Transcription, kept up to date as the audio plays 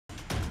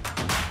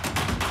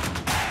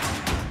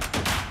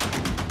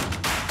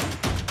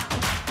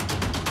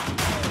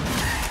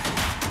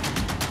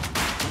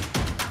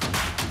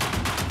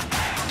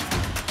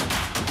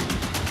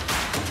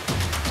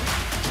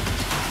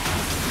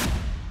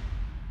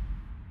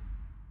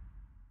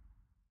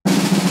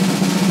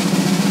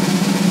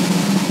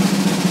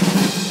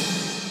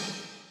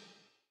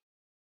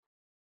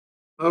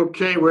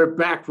Okay, we're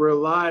back. We're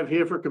live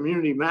here for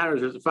Community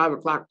Matters. It's a 5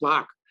 o'clock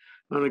block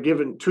on a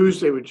given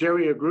Tuesday with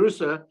Jerry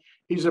Agrusa.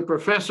 He's a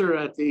professor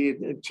at the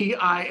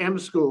TIM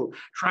School,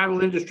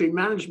 Travel Industry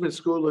Management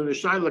School in the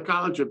Shiloh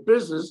College of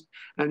Business.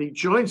 And he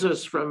joins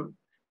us from,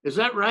 is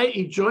that right?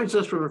 He joins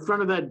us from in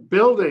front of that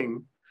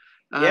building.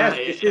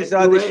 Yes, this is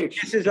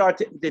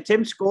the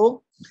TIM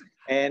School.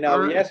 And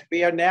right. Yes,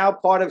 we are now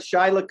part of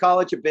Shiloh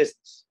College of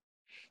Business.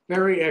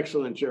 Very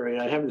excellent, Jerry.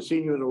 I haven't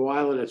seen you in a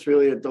while, and it's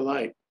really a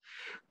delight.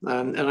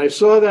 And I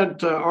saw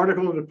that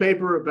article in the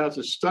paper about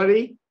the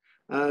study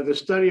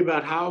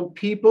about how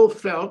people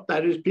felt,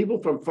 that is,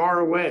 people from far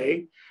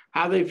away,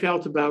 how they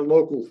felt about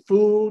local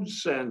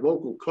foods and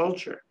local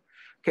culture.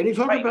 Can you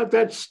talk about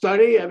that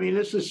study? I mean,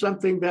 this is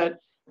something that,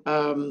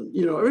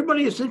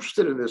 everybody is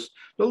interested in this.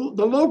 The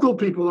local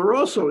people are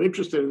also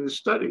interested in this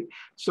study.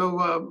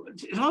 So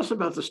tell us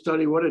about the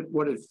study, what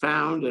it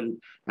found and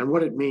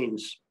what it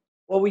means.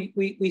 Well,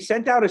 we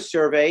sent out a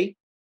survey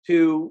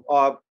to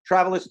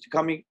travelers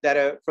that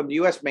are from the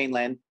U.S.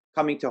 mainland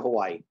coming to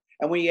Hawaii.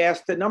 And we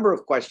asked a number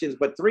of questions,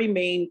 but three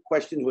main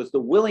questions was the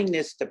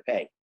willingness to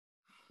pay.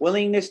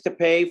 Willingness to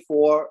pay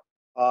for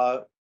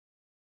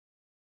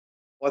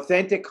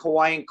authentic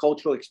Hawaiian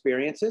cultural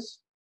experiences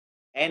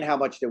and how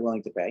much they're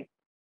willing to pay.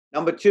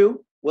 Number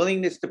two,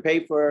 willingness to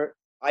pay for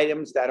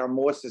items that are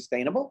more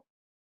sustainable.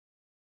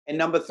 And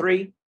number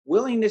three,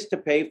 willingness to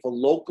pay for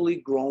locally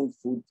grown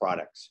food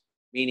products,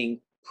 meaning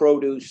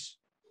produce,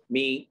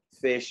 meat,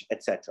 fish,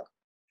 etc.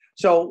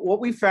 So what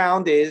we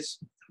found is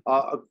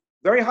a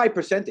very high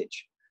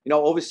percentage.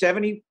 Over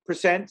 70%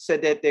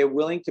 said that they're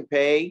willing to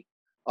pay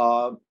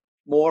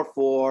more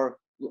for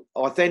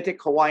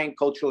authentic Hawaiian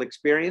cultural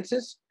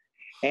experiences.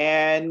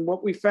 And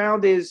what we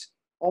found is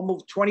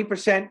almost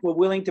 20% were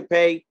willing to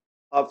pay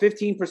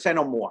 15%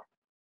 or more.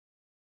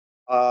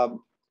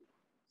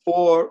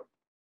 For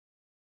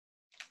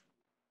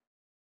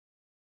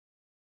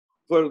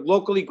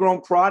locally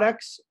grown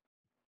products,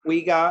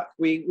 we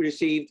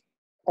received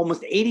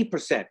almost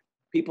 80%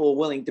 people were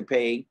willing to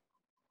pay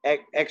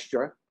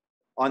extra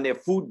on their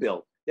food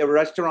bill, their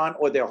restaurant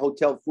or their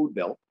hotel food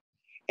bill.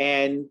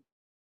 And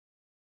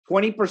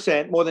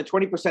 20%, more than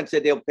 20%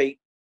 said they'll pay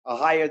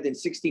higher than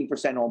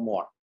 16% or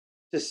more.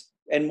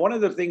 And one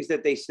of the things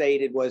that they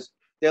stated was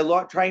they're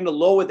trying to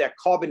lower their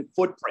carbon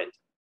footprint.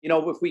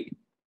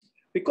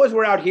 Because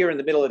we're out here in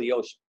the middle of the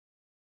ocean,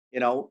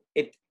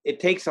 it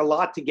takes a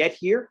lot to get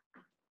here.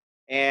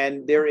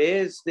 And there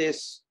is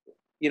this,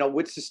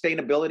 with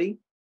sustainability,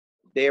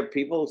 there are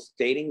people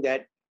stating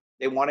that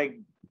they want to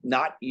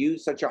not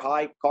use such a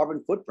high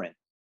carbon footprint.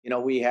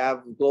 We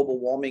have global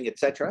warming,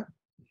 etc.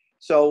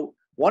 So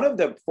one of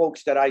the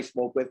folks that I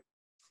spoke with,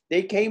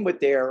 they came with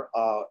their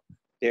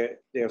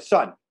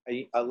son,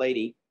 a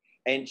lady,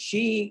 and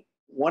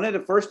one of the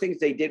first things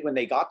they did when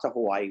they got to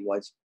Hawaii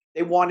was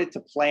they wanted to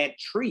plant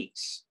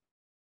trees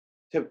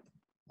to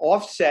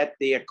offset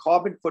their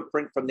carbon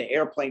footprint from the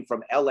airplane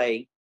from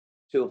LA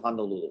to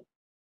Honolulu.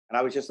 And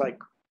I was just like,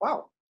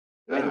 wow.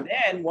 Yeah. And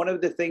then one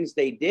of the things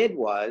they did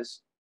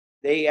was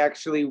they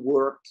actually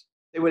worked.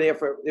 They were here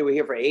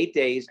for 8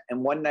 days,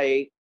 and one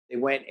day they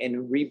went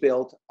and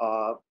rebuilt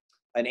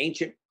an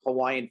ancient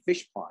Hawaiian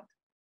fish pond.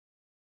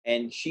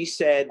 And she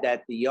said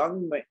that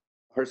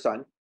her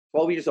son,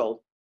 12 years old,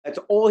 that's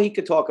all he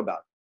could talk about.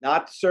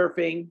 Not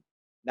surfing,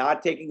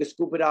 not taking a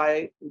scuba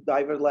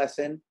diver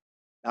lesson,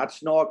 not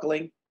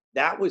snorkeling.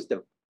 That was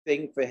the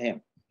thing for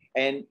him.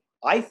 And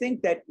I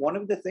think that one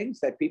of the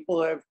things that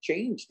people have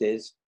changed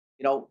is,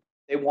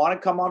 they want to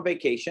come on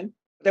vacation,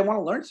 but they want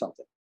to learn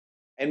something.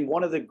 And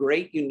one of the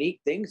great unique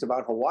things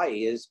about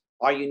Hawaii is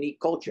our unique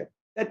culture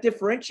that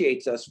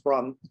differentiates us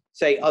from,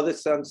 say, other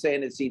sun,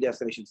 sand, and sea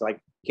destinations like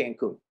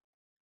Cancun.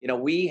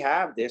 We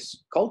have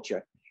this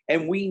culture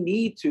and we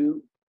need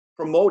to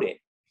promote it.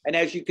 And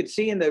as you could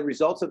see in the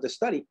results of the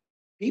study,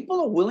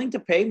 people are willing to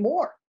pay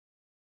more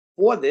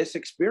for this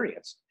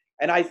experience.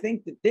 And I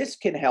think that this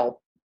can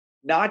help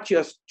not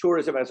just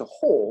tourism as a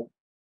whole,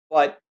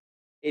 but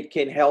it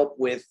can help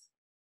with,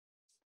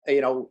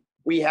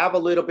 we have a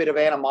little bit of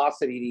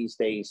animosity these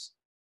days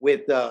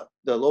with the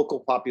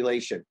local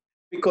population,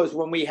 because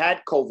when we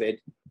had COVID,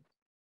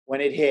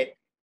 when it hit,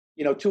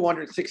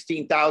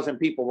 216,000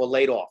 people were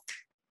laid off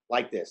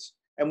like this.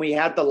 And we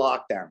had the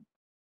lockdown.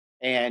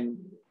 And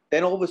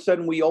then all of a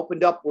sudden we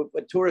opened up,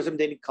 but tourism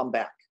didn't come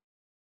back.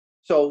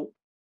 So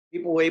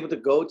people were able to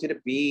go to the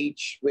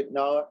beach with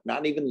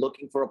not even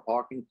looking for a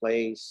parking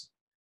place.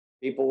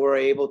 People were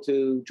able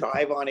to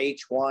drive on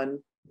H1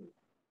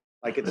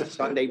 like it's a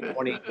Sunday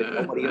morning with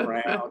nobody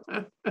around,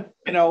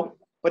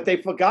 but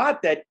they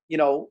forgot that,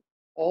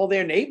 all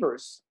their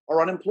neighbors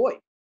are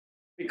unemployed,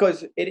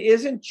 because it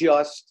isn't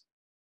just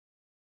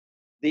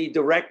the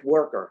direct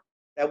worker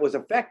that was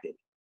affected,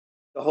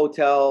 the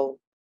hotel,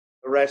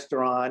 the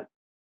restaurant,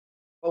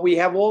 but we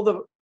have all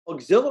the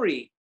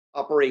auxiliary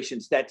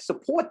operations that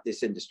support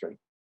this industry.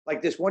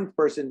 Like this one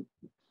person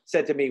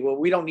said to me, well,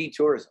 we don't need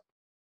tourism.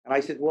 And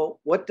I said, well,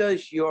 what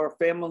does your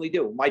family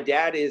do? My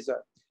dad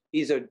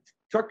he's a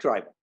truck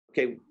driver.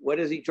 Okay, what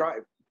does he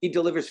drive? He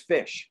delivers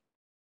fish.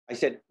 I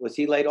said, was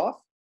he laid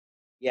off?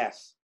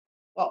 Yes.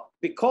 Well,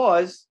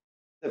 because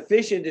the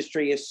fish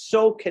industry is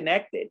so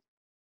connected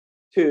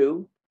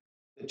to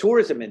the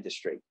tourism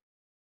industry,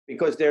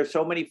 because there are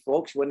so many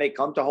folks when they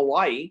come to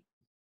Hawaii,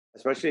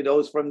 especially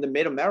those from the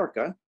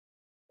mid-America,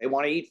 they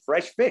want to eat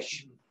fresh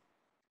fish.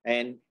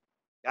 And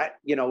that,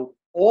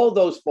 all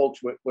those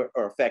folks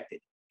are affected.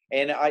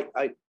 And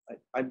I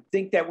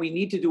think that we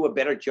need to do a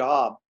better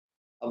job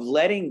of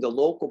letting the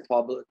local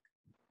public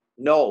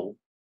know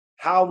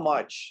how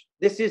much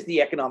this is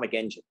the economic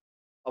engine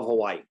of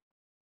Hawaii.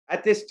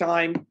 At this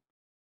time,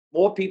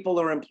 more people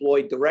are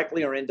employed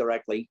directly or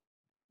indirectly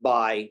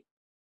by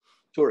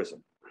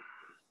tourism.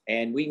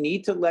 And we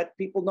need to let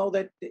people know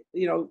that,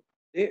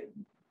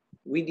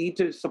 we need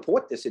to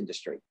support this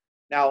industry.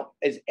 Now,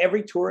 is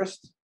every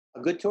tourist a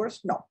good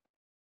tourist? No.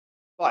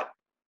 But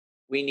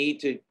we need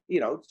to,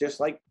 just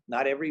like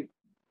not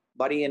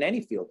everybody in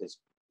any field is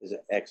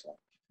excellent.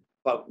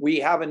 But we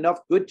have enough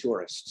good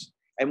tourists.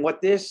 And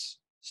what this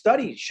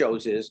study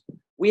shows is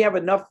we have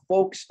enough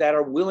folks that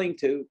are willing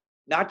to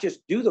not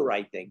just do the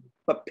right thing,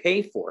 but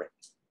pay for it.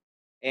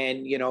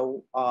 And,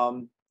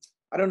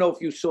 I don't know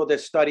if you saw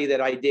this study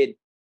that I did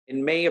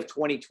in May of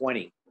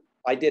 2020.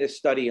 I did a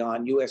study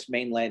on US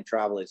mainland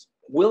travelers'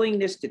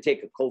 willingness to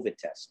take a COVID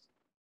test.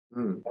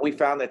 We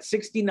found that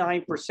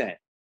 69%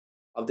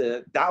 of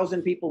the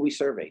 1,000 people we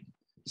surveyed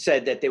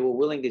said that they were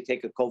willing to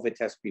take a COVID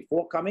test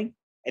before coming,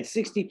 and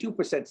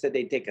 62% said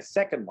they'd take a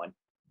second one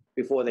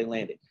before they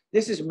landed.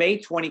 This is May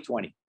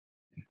 2020.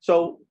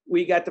 So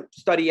we got the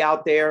study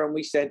out there and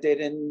we sent it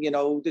in,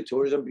 the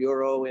Tourism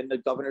Bureau and the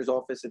governor's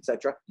office, et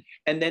cetera.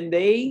 And then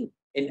they,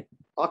 in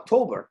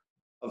October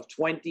of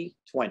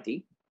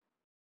 2020,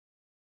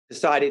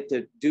 decided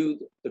to do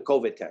the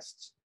COVID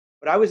tests.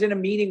 But I was in a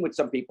meeting with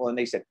some people and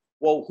they said,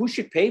 well, who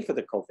should pay for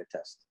the COVID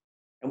test?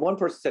 And one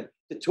person said,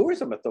 the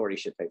tourism authority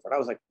should pay for it. I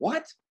was like,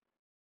 what?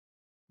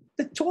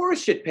 The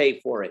tourist should pay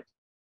for it.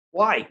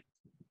 Why?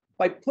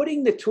 By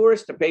putting the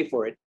tourist to pay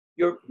for it,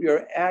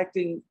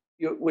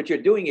 what you're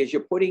doing is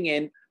you're putting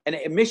in an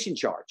admission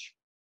charge.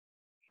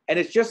 And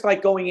it's just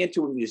like going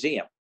into a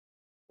museum.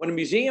 When the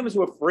museums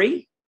were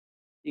free,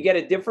 you get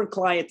a different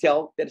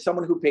clientele than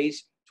someone who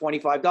pays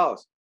 $25.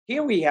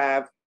 Here we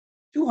have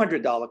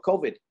 $200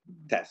 COVID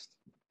test.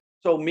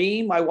 So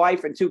me, my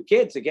wife, and 2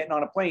 kids are getting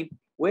on a plane.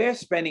 We're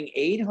spending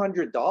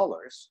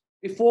 $800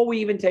 before we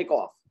even take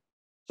off.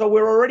 So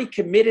we're already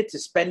committed to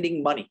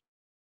spending money.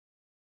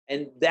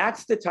 And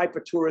that's the type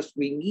of tourist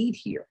we need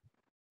here.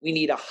 We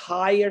need a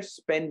higher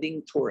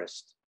spending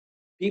tourist,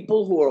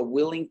 people who are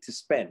willing to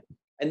spend.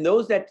 And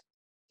those that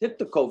took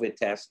the COVID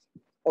test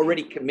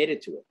already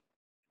committed to it.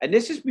 And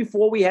this is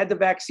before we had the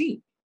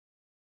vaccine.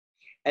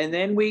 And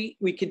then we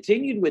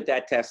continued with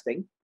that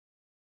testing,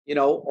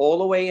 all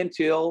the way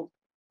until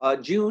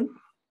June.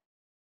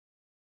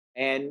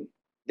 And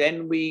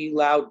then we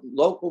allowed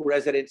local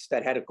residents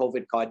that had a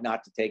COVID card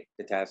not to take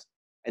the test.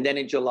 And then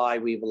in July,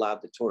 we've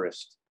allowed the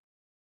tourists.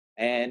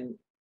 And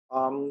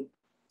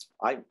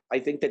I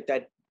think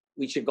that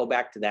we should go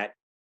back to that,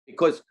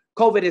 because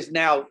COVID is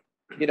now,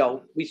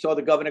 we saw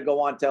the governor go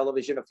on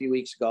television a few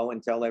weeks ago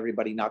and tell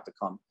everybody not to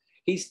come.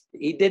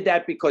 He did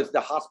that because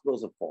the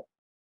hospitals are full.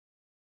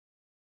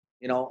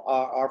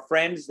 Our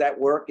friends that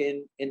work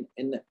in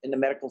the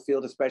medical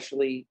field,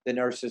 especially the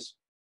nurses,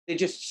 they're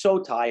just so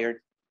tired.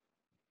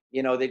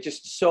 They're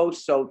just so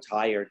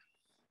tired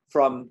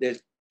from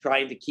this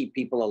trying to keep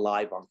people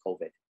alive on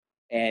COVID.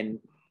 And,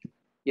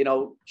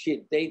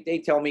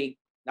 they tell me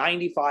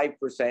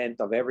 95%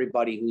 of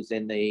everybody who's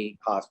in the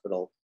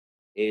hospital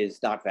is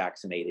not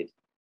vaccinated.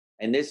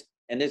 And this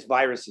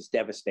virus is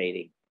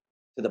devastating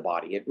to the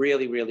body. It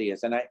really, really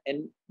is.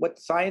 And what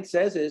science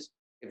says is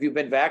if you've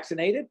been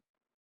vaccinated,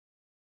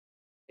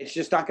 it's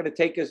just not going to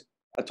take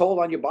a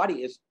toll on your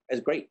body as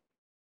great.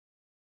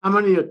 How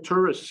many are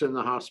tourists in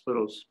the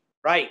hospitals?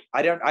 Right.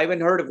 I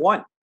haven't heard of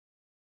one.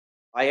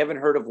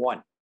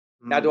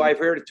 Now, do I have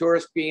heard of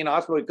tourists being in the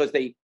hospital because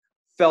they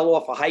fell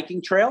off a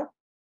hiking trail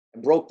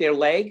and broke their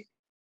leg?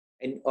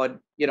 And,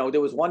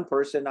 there was one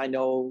person I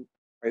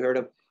heard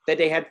of that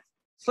they had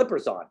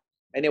slippers on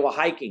and they were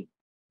hiking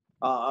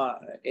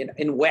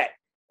in wet.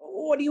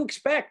 What do you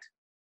expect?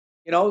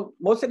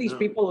 Most of these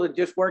people are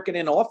just working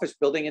in an office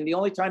building, and the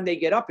only time they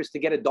get up is to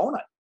get a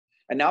donut.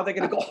 And now they're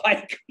going to go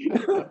hike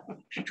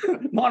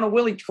on a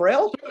Willie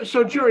Trail.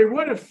 So, Jerry,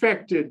 what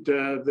affected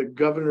the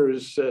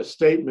governor's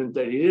statement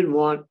that he didn't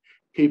want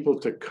people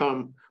to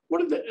come?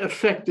 What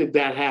effect did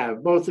that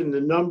have, both in the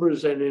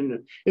numbers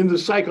and in the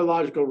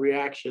psychological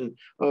reaction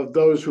of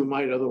those who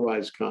might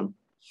otherwise come?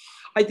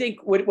 I think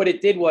what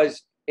it did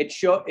was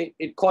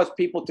it caused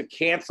people to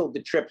cancel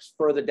the trips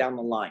further down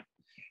the line.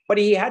 But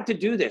he had to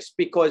do this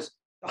because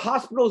the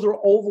hospitals are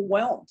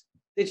overwhelmed.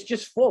 It's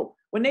just full.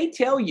 When they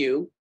tell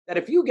you that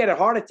if you get a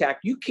heart attack,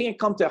 you can't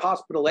come to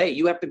hospital A,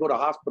 you have to go to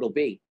hospital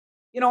B.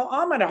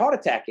 I'm at a heart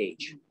attack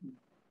age.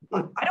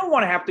 I don't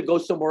want to have to go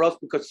somewhere else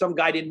because some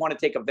guy didn't want to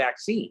take a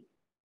vaccine.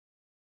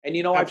 And,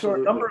 I've heard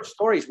a number of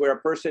stories where a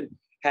person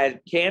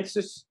had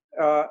cancer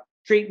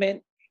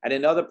treatment and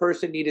another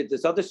person needed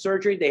this other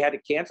surgery. They had to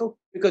cancel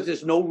because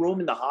there's no room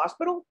in the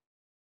hospital.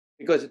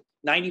 because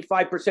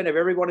 95% of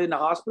everyone in the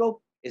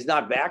hospital is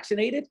not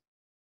vaccinated.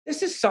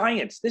 This is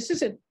science. This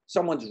isn't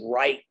someone's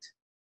right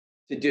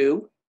to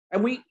do.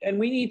 And we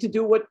need to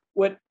do what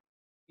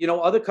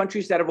other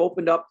countries that have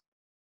opened up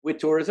with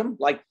tourism,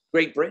 like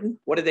Great Britain.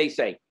 What do they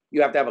say?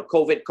 You have to have a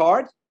COVID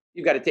card.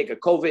 You got to take a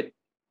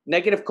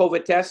negative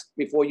COVID test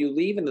before you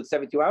leave in the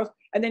 72 hours.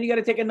 And then you got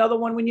to take another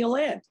one when you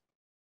land.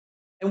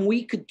 And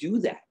we could do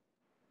that.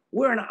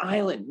 We're an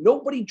island.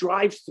 Nobody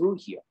drives through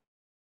here.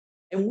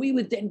 And we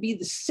would then be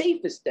the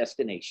safest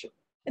destination.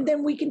 And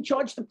then we can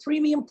charge the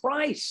premium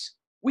price.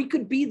 We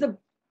could be the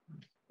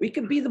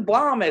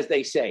bomb, as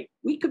they say.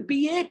 We could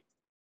be it.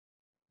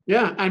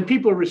 Yeah, and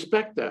people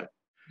respect that.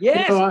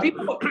 Yes.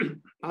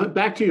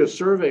 Back to your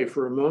survey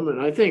for a moment.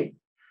 I think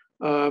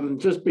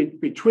just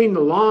between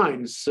the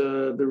lines,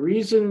 the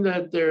reason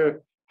that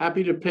they're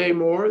happy to pay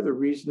more, the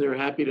reason they're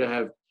happy to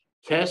have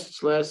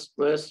tests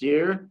last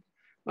year,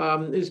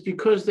 is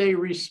because they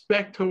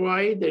respect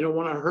Hawaii. They don't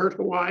want to hurt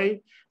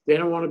Hawaii. They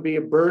don't want to be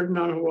a burden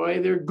on Hawaii.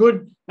 They're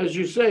good, as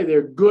you say,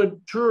 they're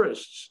good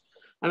tourists.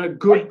 And a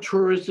good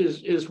tourist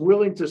is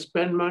willing to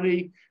spend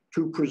money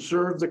to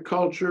preserve the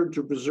culture,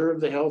 to preserve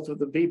the health of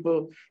the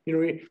people,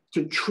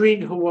 to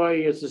treat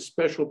Hawaii as a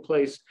special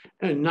place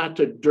and not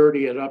to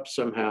dirty it up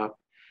somehow.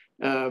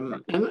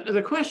 And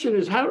the question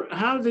is,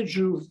 how did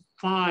you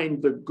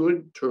find the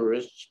good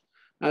tourists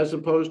as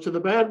opposed to the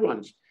bad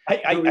ones?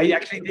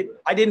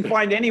 I didn't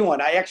find anyone.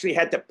 I actually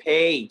had to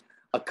pay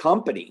a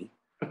company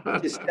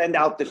to send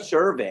out the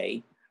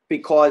survey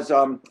because,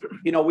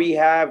 we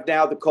have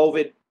now the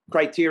COVID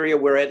criteria.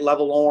 We're at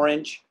level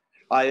orange.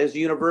 As a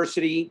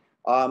university,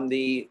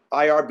 the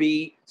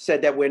IRB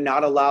said that we're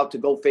not allowed to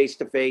go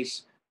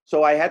face-to-face.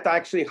 So I had to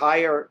actually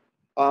hire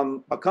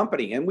a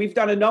company. And we've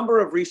done a number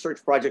of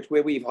research projects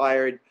where we've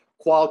hired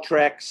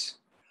Qualtrics,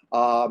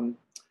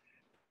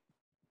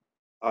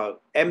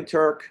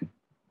 MTurk,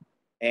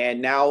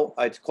 and now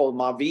it's called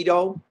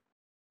Mavito.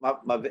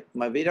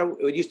 Mavito.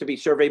 It used to be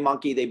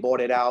SurveyMonkey. They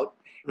bought it out.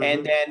 Mm-hmm.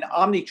 And then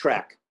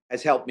OmniTrack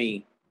has helped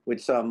me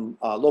with some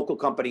local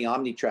company,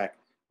 OmniTrack.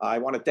 I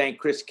want to thank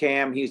Chris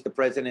Cam. He's the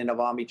president of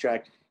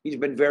OmniTrack. He's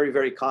been very,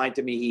 very kind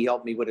to me. He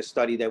helped me with a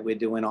study that we're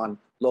doing on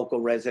local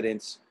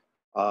residents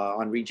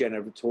on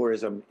regenerative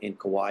tourism in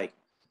Kauai.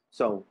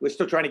 So we're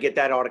still trying to get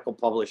that article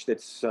published.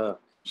 It's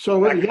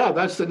yeah,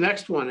 that's the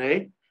next one,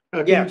 eh?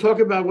 Can you talk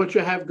about what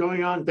you have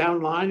going on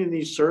down line in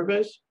these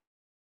surveys?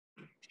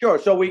 Sure.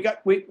 So we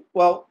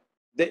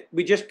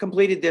just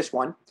completed this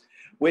one.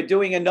 We're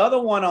doing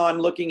another one on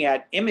looking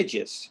at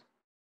images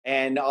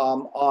and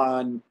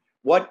on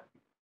what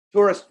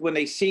tourists, when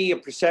they see a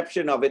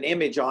perception of an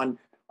image on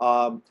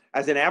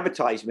as an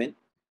advertisement,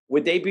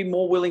 would they be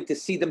more willing to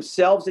see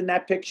themselves in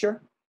that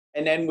picture?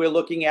 And then we're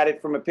looking at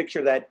it from a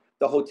picture that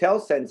the hotel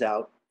sends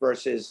out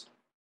versus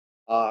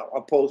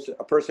a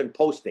person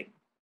posting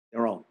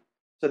their own.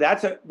 So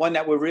that's one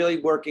that we're really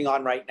working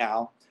on right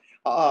now.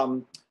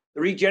 The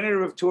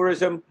regenerative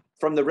tourism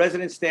from the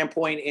resident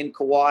standpoint in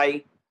Kauai,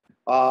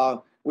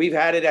 we've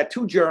had it at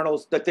 2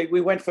 journals.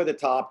 We went for the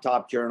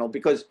top journal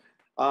because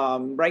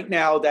right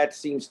now that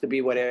seems to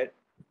be what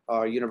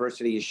our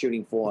university is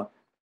shooting for,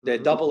 the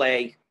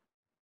AA.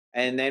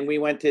 And then we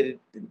went to,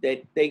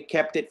 they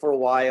kept it for a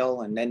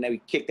while and then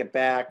they kicked it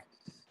back.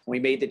 We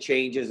made the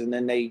changes and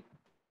then the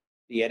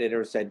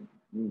editor said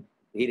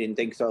he didn't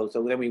think so.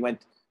 So then we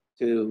went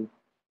to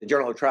the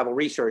Journal of Travel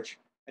Research.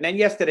 And then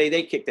yesterday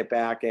they kicked it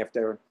back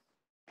after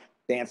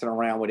dancing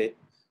around with it.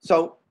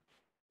 So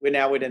we're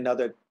now with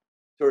another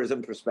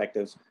tourism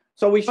perspectives.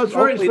 So it's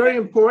very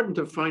important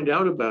to find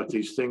out about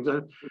these things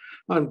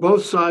on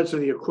both sides of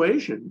the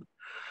equation.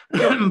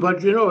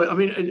 But,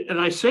 and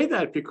I say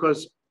that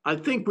because I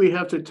think we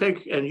have to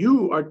take, and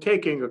you are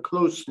taking a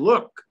close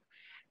look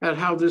at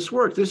how this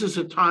works. This is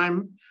a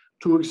time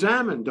to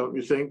examine, don't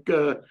you think?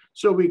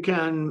 So we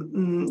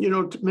can,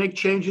 make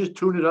changes,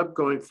 tune it up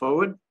going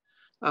forward.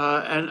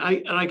 And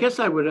I guess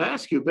I would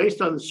ask you,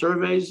 based on the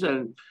surveys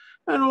and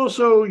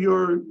also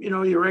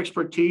your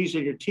expertise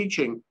and your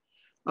teaching,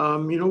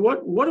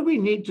 what do we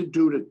need to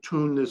do to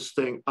tune this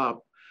thing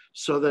up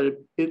so that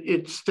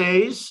it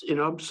stays,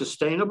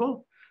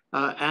 sustainable,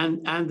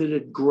 and that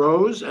it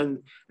grows and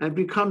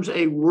becomes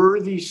a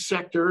worthy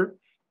sector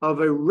of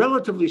a,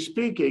 relatively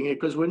speaking,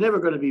 because we're never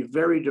going to be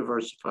very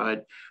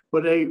diversified,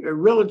 but a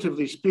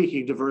relatively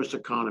speaking diverse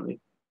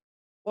economy?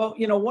 Well,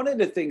 one of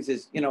the things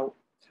is, the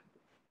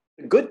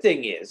good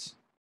thing is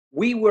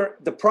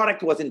the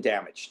product wasn't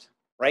damaged,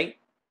 right?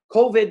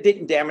 COVID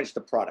didn't damage the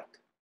product,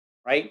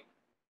 right?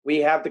 We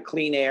have the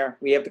clean air,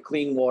 we have the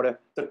clean water,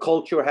 the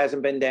culture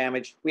hasn't been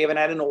damaged, we haven't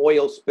had an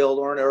oil spill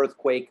or an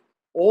earthquake,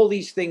 all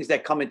these things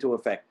that come into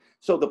effect.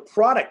 So the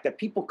product that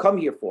people come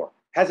here for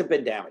hasn't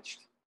been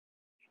damaged.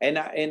 And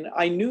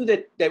I knew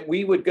that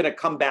we were going to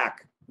come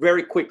back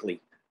very quickly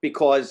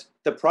because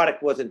the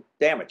product wasn't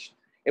damaged.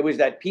 It was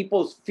that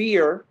people's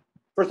fear,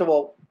 first of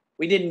all,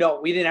 we didn't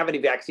have any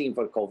vaccine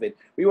for COVID.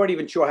 We weren't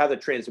even sure how the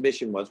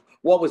transmission was.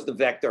 What was the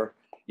vector?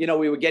 We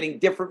were getting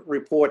different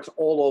reports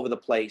all over the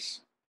place.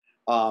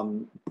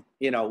 So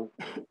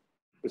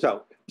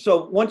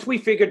once we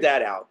figured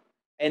that out,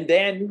 And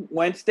then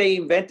once they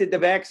invented the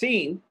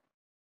vaccine,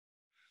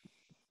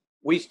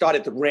 we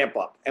started to ramp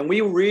up, and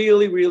we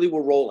really, really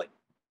were rolling.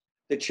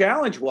 The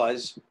challenge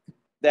was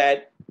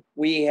that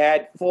we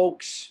had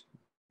folks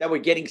that were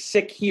getting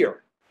sick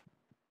here,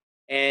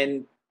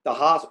 and the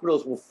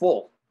hospitals were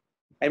full.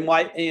 And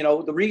why,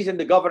 the reason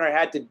the governor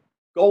had to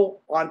go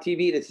on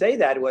TV to say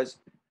that was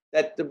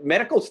that the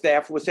medical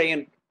staff was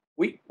saying,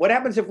 what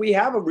happens if we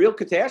have a real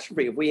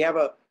catastrophe? If we have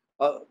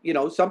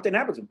something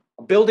happens,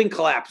 a building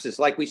collapses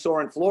like we saw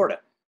in Florida.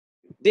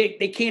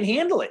 They can't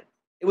handle it.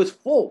 It was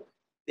full.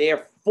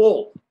 They're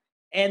full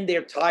and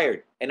they're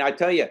tired. And I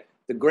tell you,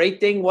 the great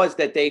thing was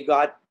that they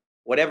got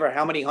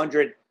how many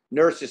hundred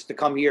nurses to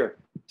come here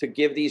to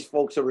give these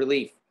folks a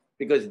relief,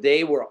 because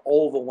they were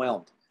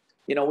overwhelmed.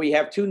 We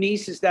have two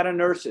nieces that are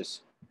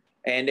nurses,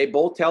 and they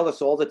both tell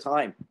us all the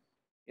time,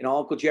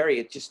 Uncle Jerry,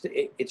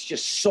 it's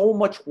just so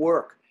much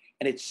work,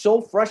 and it's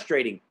so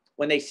frustrating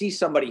when they see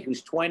somebody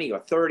who's 20 or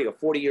 30 or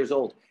 40 years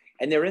old,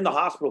 and they're in the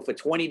hospital for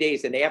 20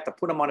 days, and they have to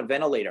put them on a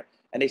ventilator.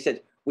 And they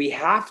said, we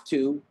have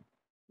to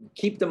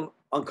keep them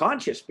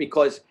unconscious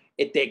because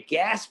they're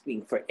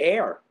gasping for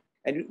air.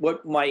 And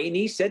what my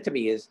niece said to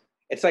me is,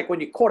 it's like when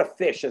you caught a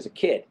fish as a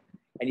kid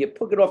and you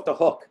put it off the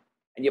hook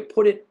and you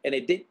put it, and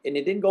it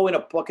didn't go in a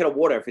bucket of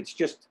water if it's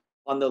just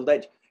on the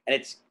ledge and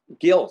it's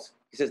gills.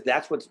 He says,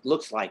 that's what it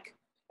looks like.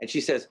 And she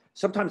says,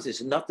 sometimes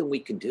there's nothing we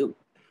can do.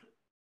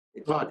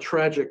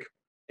 Tragic.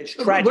 It's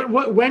tragic.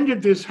 When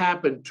did this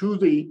happen to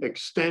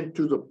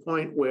the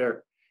point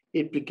where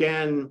it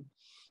began,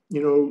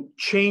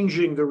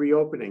 changing the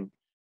reopening,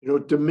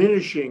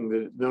 diminishing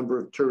the number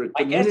of tourists,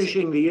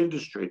 diminishing the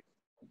industry?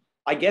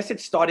 I guess it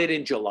started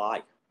in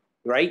July,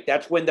 right?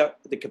 That's when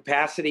the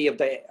capacity of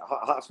the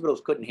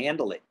hospitals couldn't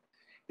handle it.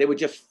 They were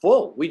just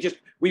full.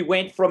 We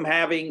went from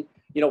having,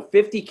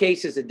 50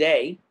 cases a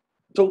day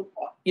to,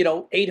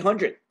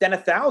 800, then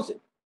 1,000.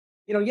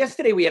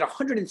 Yesterday we had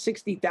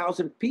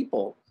 160,000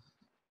 people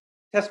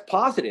test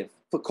positive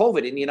for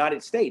COVID in the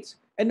United States,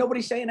 and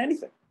nobody's saying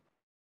anything.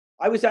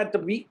 I was at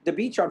the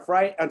beach on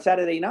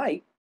Saturday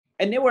night,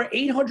 and there were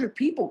 800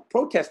 people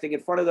protesting in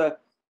front of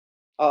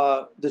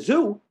the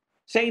zoo,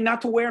 saying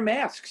not to wear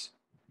masks.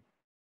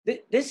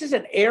 This is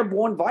an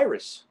airborne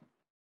virus.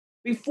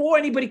 Before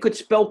anybody could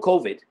spell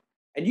COVID,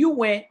 and you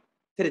went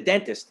to the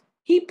dentist,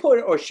 she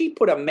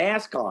put a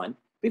mask on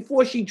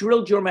before she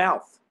drilled your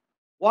mouth.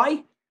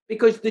 Why?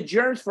 Because the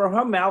germs from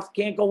her mouth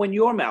can't go in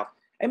your mouth.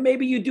 And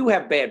maybe you do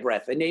have bad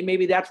breath, and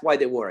maybe that's why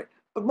they worry.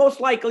 But most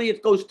likely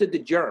it goes to the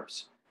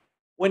germs.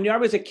 When I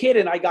was a kid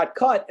and I got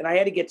cut and I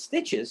had to get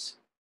stitches,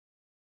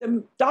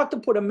 the doctor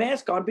put a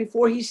mask on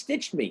before he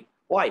stitched me.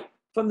 Why?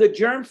 From the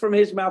germs from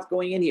his mouth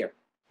going in here.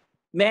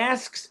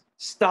 Masks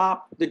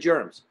stop the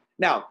germs.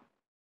 Now,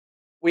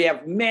 we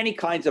have many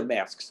kinds of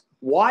masks.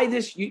 Why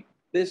this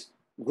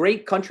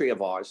great country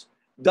of ours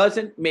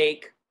doesn't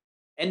make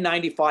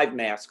N95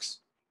 masks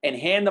and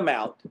hand them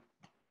out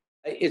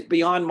is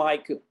beyond my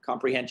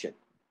comprehension.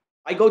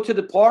 I go to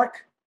the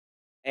park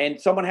and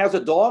someone has a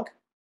dog.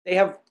 They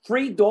have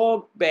 3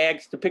 dog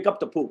bags to pick up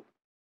the poop.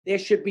 There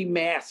should be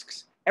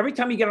masks. Every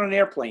time you get on an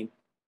airplane,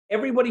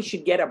 everybody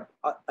should get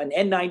an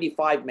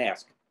N95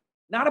 mask.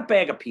 Not a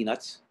bag of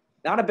peanuts,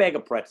 not a bag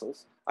of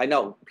pretzels. I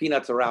know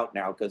peanuts are out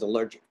now because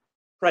allergic.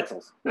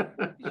 Pretzels.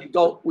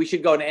 We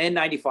should go to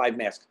N95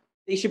 masks.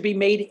 They should be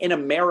made in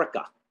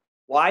America.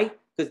 Why?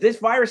 Because this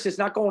virus is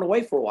not going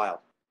away for a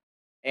while.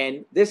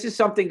 And this is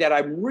something that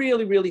I'm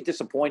really, really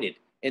disappointed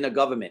in the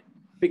government,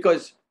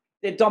 because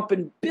they're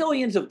dumping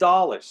billions of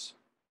dollars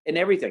in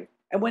everything.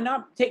 And we're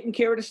not taking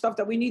care of the stuff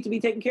that we need to be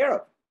taken care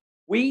of.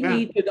 We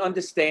need to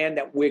understand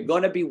that we're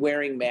going to be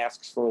wearing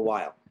masks for a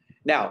while.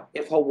 Now,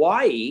 if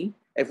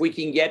we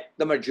can get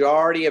the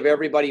majority of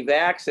everybody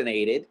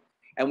vaccinated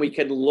and we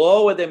can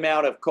lower the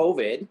amount of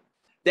COVID,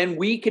 then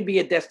we could be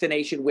a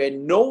destination where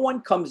no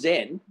one comes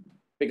in,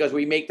 because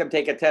we make them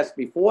take a test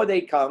before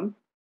they come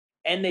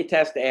and they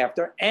test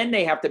after, and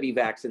they have to be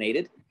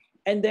vaccinated.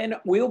 And then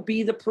we'll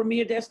be the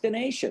premier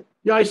destination.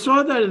 Yeah, I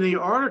saw that in the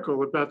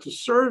article about the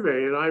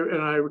survey,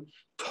 and I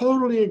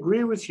totally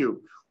agree with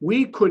you.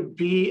 We could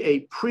be a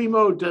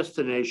primo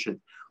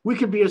destination. We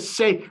could be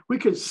we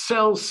could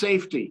sell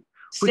safety.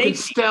 We could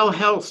sell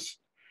health,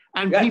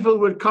 and people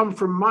would come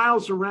from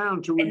miles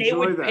around to enjoy that. And they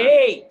would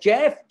pay,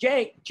 Jeff,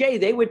 Jay,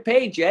 they would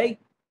pay, Jay.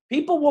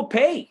 People will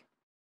pay.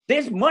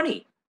 There's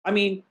money. I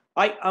mean,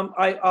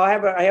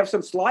 I have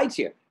some slides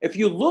here. If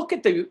you look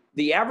at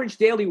the average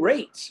daily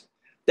rates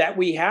that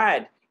we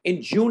had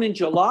in June and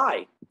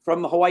July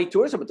from the Hawaii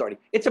Tourism Authority,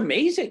 it's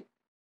amazing.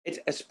 It's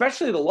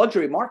especially the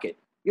luxury market.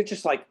 You're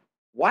just like,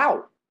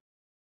 wow,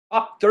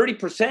 up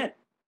 30%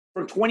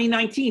 from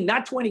 2019,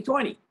 not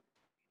 2020.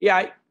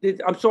 Yeah,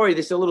 I'm sorry,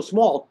 this is a little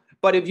small,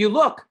 but if you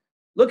look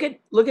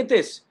at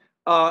this.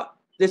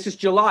 This is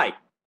July.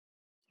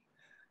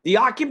 The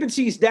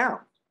occupancy is down,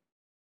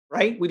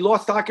 right? We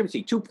lost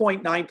occupancy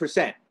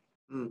 2.9%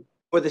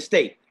 for the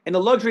state. In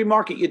the luxury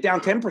market, you're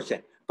down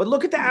 10%. But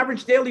look at the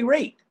average daily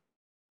rate.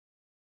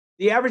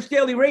 The average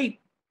daily rate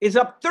is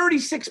up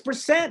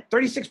 36%,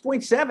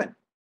 36.7.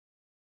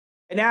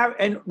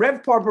 And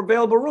RevPAR per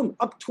available room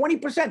up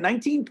 20%,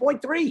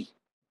 19.3.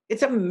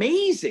 It's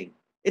amazing.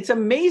 It's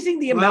amazing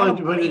the amount of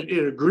But money.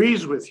 it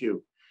agrees with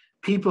you.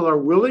 People are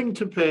willing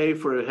to pay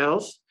for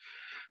health.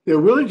 They're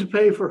willing to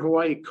pay for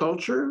Hawaii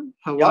culture,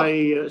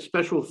 Hawaii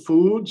special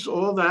foods,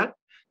 all that.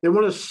 They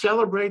want to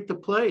celebrate the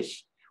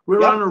place.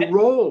 We're on a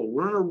roll.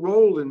 We're on a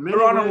roll in many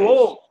ways. We're on a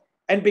roll.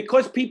 And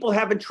because people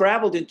haven't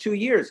traveled in 2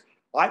 years,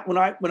 when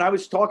I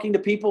was talking to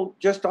people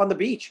just on the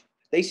beach,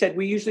 they said,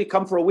 we usually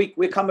come for a week.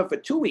 We're coming for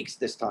 2 weeks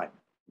this time.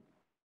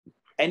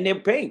 And they're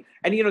paying.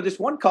 And, you know, this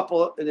one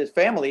couple, this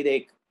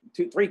family,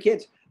 three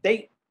kids,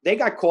 they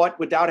got caught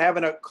without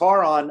having a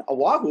car on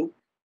Oahu.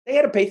 They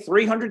had to pay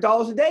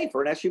 $300 a day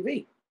for an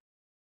SUV.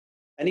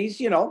 And he's,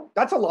 you know,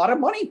 that's a lot of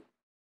money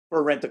for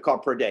a rent-a-car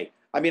per day.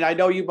 I mean, I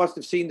know you must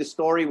have seen the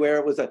story where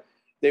it was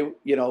there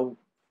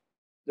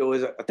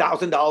was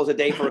 $1,000 a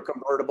day for a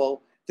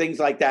convertible, things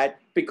like that,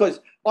 because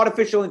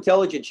artificial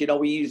intelligence, you know,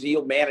 we use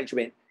yield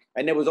management,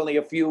 and there was only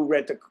a few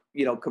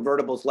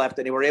convertibles left,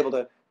 and they were able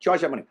to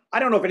charge that money.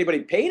 I don't know if anybody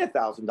paid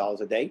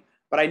 $1,000 a day,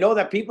 but I know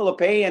that people are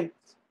paying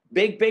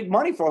big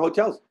money for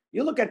hotels.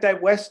 You look at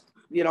that West,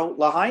 you know,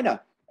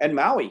 Lahaina and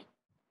Maui.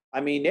 I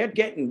mean, they're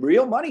getting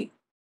real money.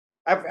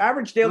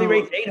 Average daily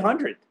rate is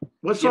 $800.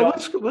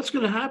 What's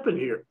going to happen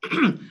here?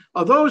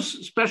 Are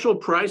those special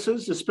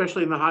prices,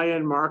 especially in the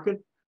high-end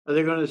market, are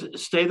they going to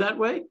stay that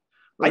way?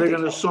 Are they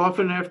going to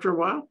soften after a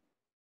while?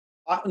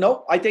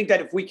 No, I think that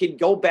if we can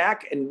go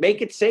back and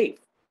make it safe,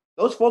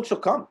 those folks will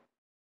come.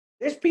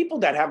 There's people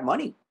that have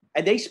money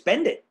and they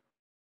spend it.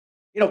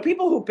 You know,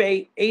 people who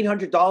pay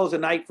 $800 a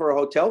night for a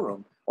hotel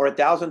room or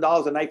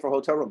 $1,000 a night for a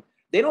hotel room,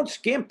 they don't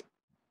skimp.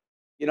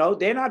 You know,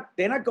 they're not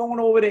going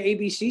over to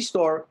ABC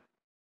store,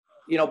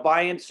 you know,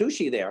 buying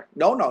sushi there.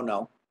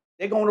 No.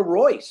 They're going to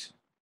Roy's.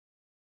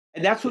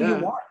 And that's who you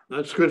want.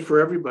 That's good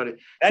for everybody.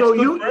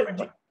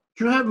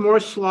 Do you have more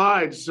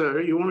slides?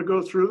 You want to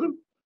go through them?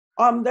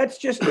 That's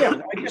just,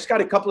 I just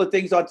got a couple of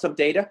things on some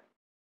data.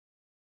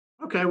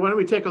 Okay, why don't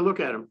we take a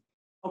look at them?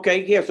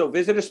 Okay, yeah, so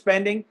visitor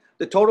spending,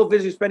 the total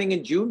visitor spending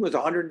in June was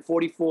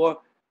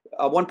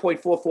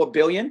 1.44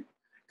 billion.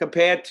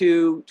 Compared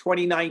to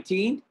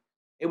 2019,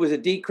 it was a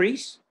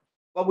decrease,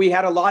 but we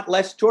had a lot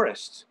less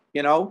tourists,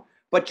 you know.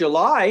 But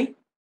July,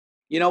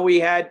 you know, we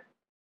had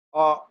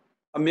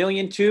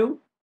 1,200,000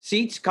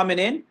 seats coming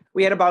in.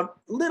 We had about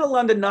little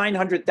under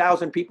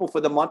 900,000 people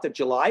for the month of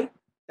July.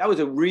 That was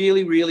a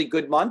really, really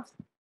good month.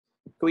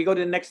 Can we go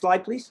to the next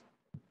slide, please?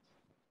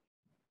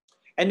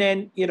 And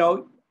then, you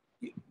know,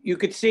 you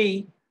could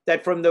see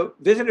that from the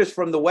visitors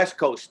from the West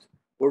Coast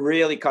were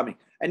really coming.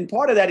 And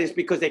part of that is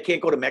because they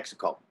can't go to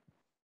Mexico.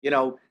 You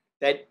know,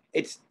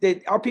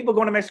 are people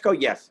going to Mexico?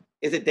 Yes.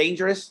 Is it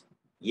dangerous?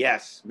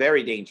 Yes,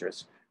 very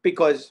dangerous,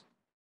 because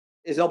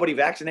there's nobody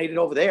vaccinated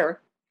over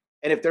there.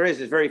 And if there is,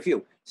 there's very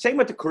few. Same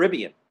with the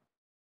Caribbean.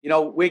 You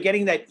know, we're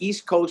getting that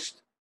East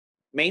Coast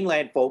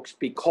mainland folks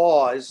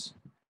because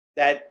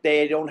that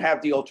they don't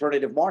have the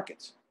alternative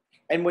markets.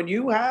 And when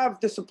you have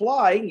the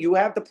supply, you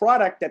have the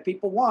product that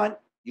people want,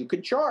 you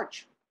can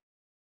charge.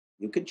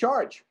 You can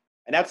charge.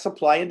 And that's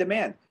supply and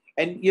demand.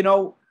 And, you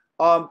know,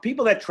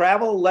 people that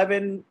travel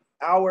 11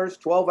 hours,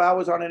 12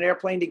 hours on an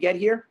airplane to get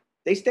here,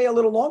 they stay a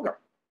little longer.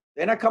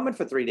 They're not coming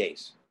for 3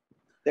 days.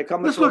 They're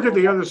coming. Let's look at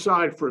the other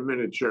side for a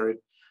minute, Jerry.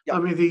 Yep. I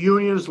mean, the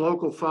unions,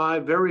 Local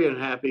 5, very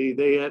unhappy.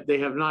 They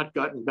have not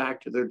gotten back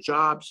to their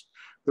jobs.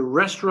 The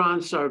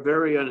restaurants are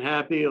very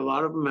unhappy. A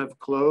lot of them have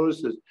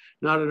closed. There's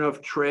not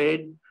enough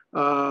trade.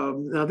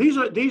 Now,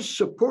 these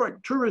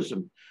support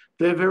tourism.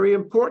 They're very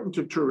important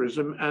to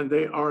tourism, and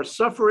they are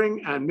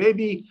suffering. And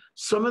maybe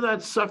some of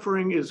that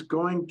suffering is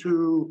going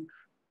to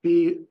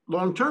be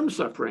long-term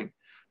suffering.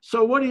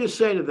 So, what do you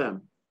say to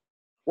them?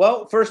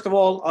 Well, first of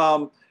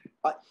all,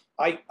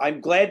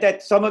 I'm glad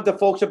that some of the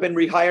folks have been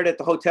rehired at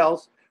the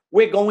hotels.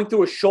 We're going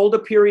through a shoulder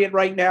period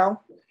right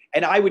now,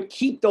 and I would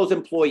keep those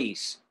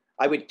employees.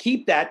 I would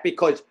keep that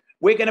because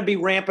we're going to be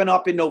ramping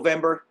up in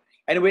November,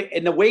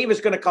 and the wave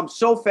is going to come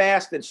so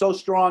fast and so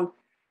strong.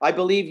 I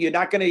believe you're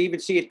not going to even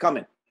see it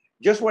coming.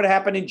 Just what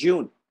happened in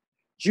June,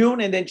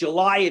 and then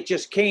July, it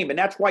just came, and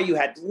that's why you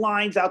had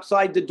lines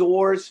outside the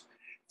doors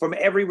from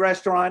every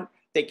restaurant.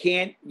 They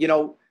can't, you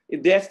know,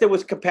 yes, there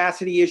was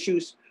capacity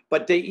issues,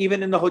 but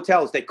even in the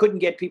hotels, they couldn't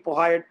get people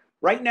hired.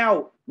 Right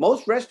now,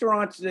 most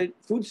restaurants, the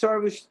food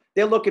service,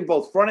 they're looking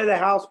both front of the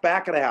house,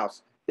 back of the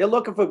house. They're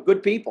looking for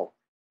good people,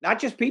 not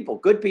just people,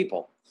 good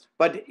people.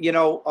 But, you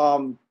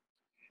know,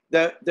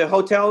 the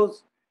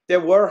hotels,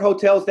 there were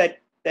hotels that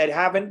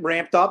haven't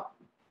ramped up,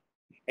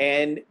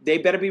 and they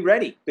better be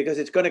ready because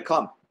it's going to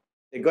come.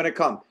 They're going to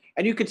come.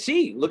 And you could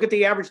see, look at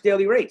the average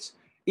daily rates.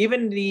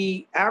 Even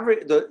the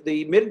average,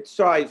 the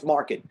mid-sized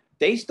market,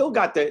 they still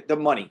got the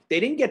money. They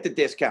didn't get the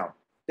discount.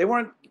 They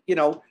weren't, you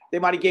know, they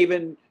might have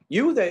given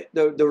you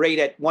the rate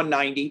at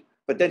 $190,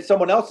 but then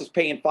someone else is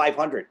paying $500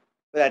 for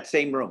that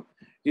same room.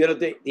 You know,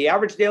 the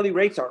average daily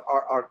rates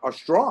are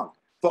strong.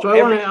 So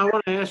I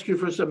want to ask you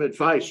for some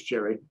advice,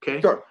 Jerry.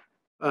 Okay. Sure.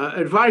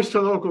 Advice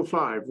to Local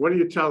 5. What do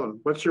you tell them?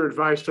 What's your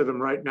advice to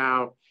them right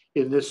now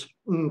in this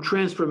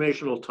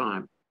transformational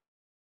time?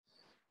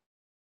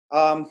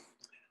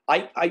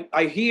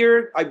 I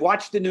hear, I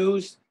watched the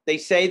news. They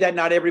say that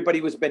not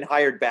everybody was been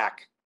hired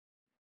back.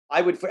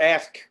 I would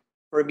ask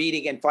for a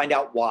meeting and find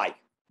out why.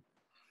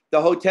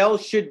 The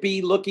hotels should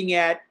be looking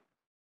at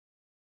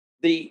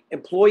the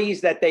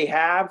employees that they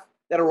have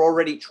that are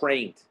already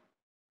trained.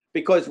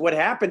 Because what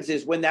happens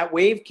is when that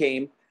wave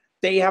came,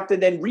 they have to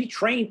then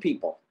retrain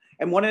people.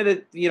 And one of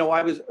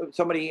the,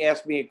 somebody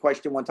asked me a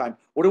question one time,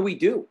 what do we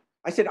do?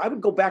 I said, I would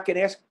go back and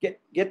ask,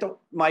 get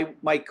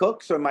my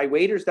cooks or my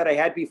waiters that I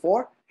had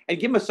before and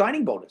give them a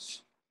signing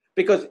bonus.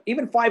 Because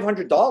even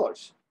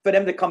 $500 for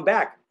them to come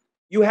back,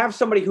 you have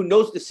somebody who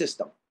knows the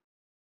system.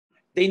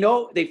 They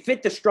know, they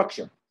fit the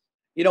structure.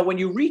 When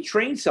you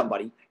retrain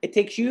somebody, it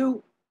takes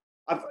you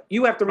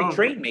have to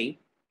retrain me.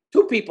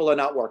 2 people are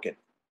not working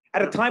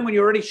at a time when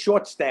you're already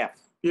short staffed.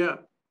 Yeah.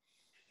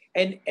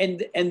 And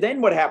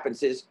then what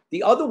happens is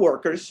the other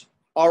workers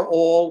are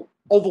all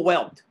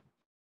overwhelmed.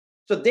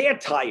 So they're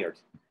tired.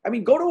 I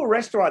mean, go to a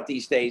restaurant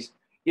these days,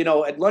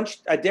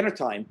 at dinner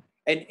time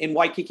and in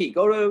Waikiki,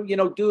 go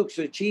to, Duke's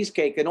or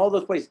Cheesecake and all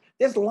those places.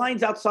 There's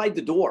lines outside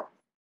the door.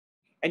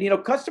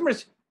 And,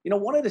 customers,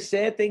 one of the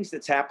sad things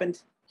that's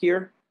happened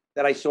here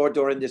that I saw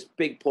during this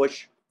big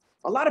push,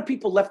 a lot of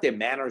people left their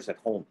manners at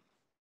home.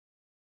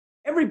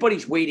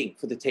 Everybody's waiting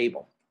for the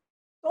table.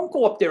 Don't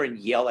go up there and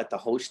yell at the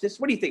hostess.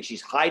 What do you think?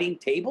 She's hiding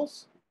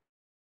tables?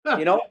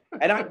 And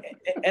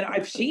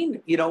I've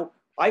seen,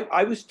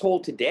 I was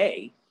told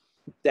today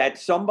that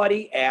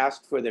somebody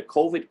asked for the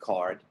COVID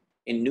card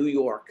in New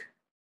York,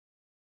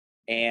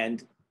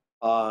 and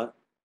a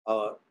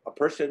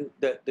person,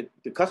 the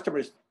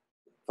customers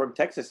from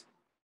Texas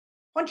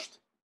punched.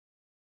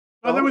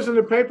 Oh, that was in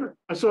the paper.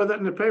 I saw that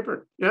in the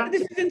paper. Yeah.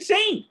 This is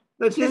insane.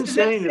 That's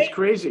insane. It's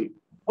crazy.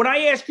 When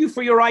I asked you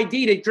for your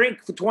ID to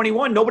drink for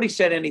 21, nobody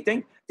said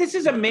anything. This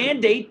is a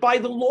mandate by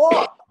the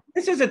law.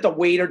 This isn't the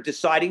waiter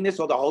deciding this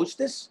or the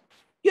hostess.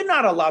 You're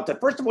not allowed to.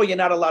 First of all, you're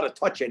not allowed to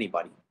touch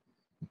anybody.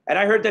 And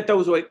I heard that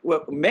those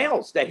were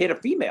males that hit a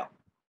female.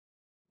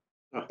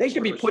 They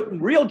should be put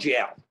in real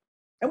jail.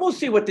 And we'll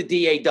see what the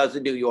DA does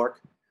in New York.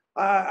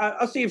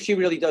 I'll see if she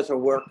really does her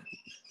work.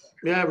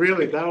 Yeah,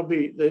 really.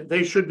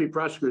 They should be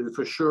prosecuted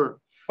for sure.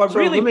 But so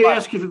really, let me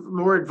ask you for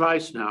more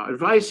advice now.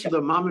 Advice to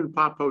the mom and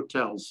pop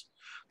hotels,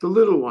 the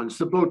little ones,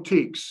 the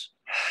boutiques.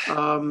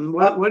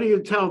 What do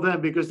you tell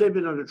them? Because they've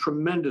been under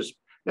tremendous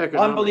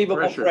economic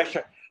unbelievable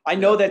pressure. I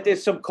know that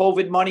there's some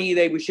COVID money.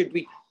 We should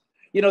be,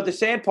 the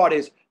sad part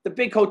is the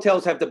big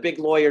hotels have the big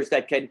lawyers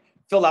that can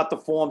fill out the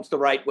forms the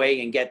right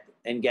way and get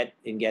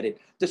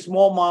it. The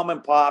small mom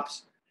and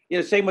pops,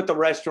 same with the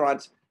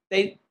restaurants.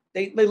 They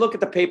look at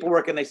the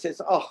paperwork and they say,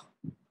 oh,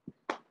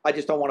 I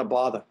just don't want to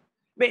bother.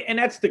 And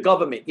that's the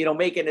government,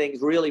 making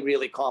things really,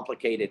 really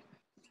complicated.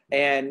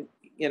 And,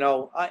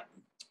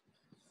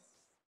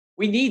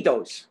 we need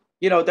those,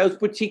 those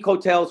boutique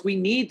hotels. We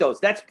need those.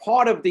 That's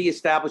part of the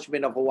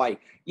establishment of Hawaii.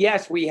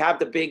 Yes, we have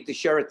the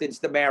Sheratons,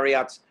 the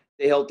Marriotts,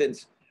 the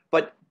Hiltons,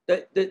 but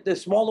the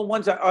smaller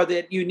ones are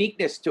the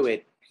uniqueness to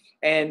it.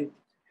 And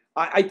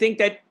I think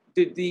that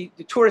the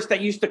tourists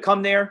that used to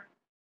come there,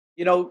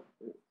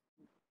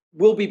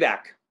 we'll be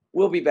back.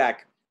 We'll be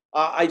back.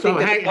 I think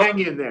hang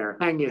in there.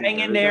 Hang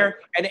in there.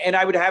 And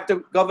I would have the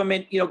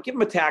government, give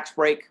them a tax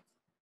break.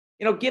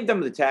 Give them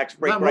the tax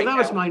break. Well, that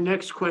was my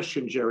next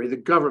question, Jerry. The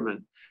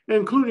government,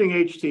 including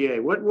HTA.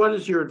 What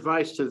is your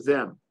advice to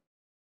them?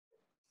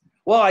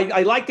 Well,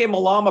 I like their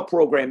Malama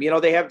program.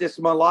 They have this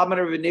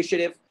Malama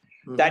initiative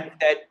that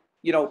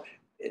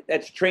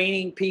that's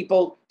training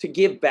people to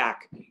give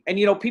back. And,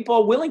 people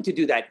are willing to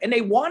do that. And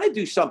they want to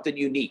do something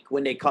unique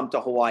when they come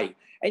to Hawaii.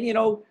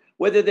 And,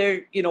 whether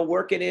they're,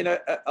 working in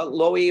a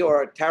loe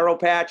or a taro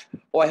patch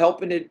or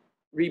helping to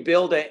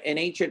rebuild an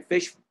ancient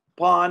fish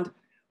pond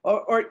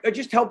or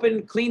just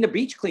helping clean the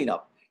beach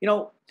cleanup.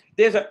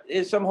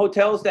 There's some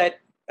hotels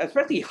that,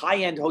 especially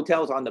high-end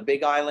hotels on the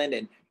Big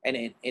Island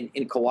and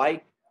in Kauai.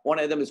 One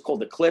of them is called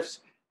the Cliffs.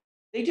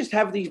 They just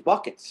have these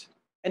buckets.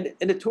 And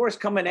the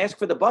tourists come and ask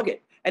for the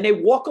bucket. And they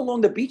walk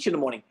along the beach in the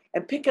morning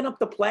and picking up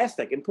the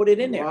plastic and put it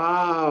in there.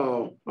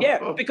 Wow.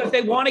 Yeah, because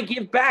they want to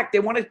give back. They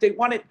want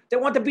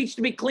the beach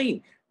to be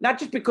clean. Not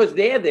just because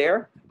they're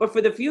there, but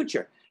for the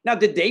future. Now,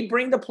 did they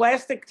bring the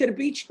plastic to the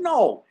beach?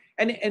 No.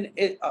 And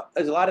is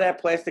a lot of that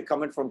plastic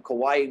coming from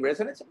Kauai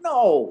residents?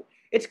 No.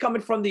 It's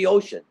coming from the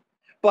ocean.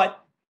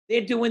 But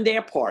they're doing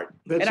their part.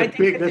 That's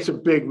a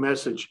big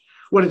message.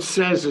 What it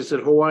says is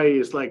that Hawaii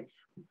is like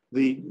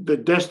the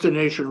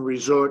destination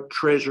resort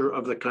treasure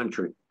of the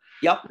country.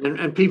 Yep.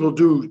 And people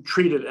do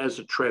treat it as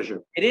a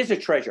treasure. It is a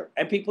treasure,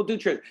 and people do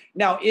treasure.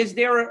 Now, is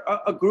there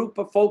a group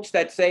of folks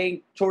that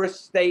say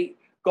tourists, they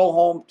go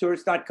home,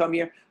 tourists not come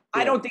here?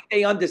 Yeah. I don't think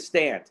they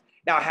understand.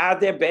 Now, have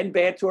there been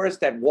bad tourists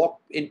that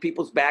walk in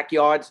people's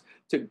backyards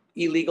to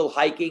illegal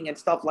hiking and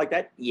stuff like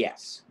that?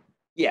 Yes.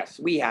 Yes,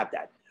 we have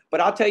that.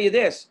 But I'll tell you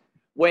this,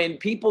 when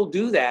people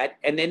do that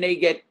and then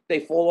they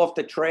fall off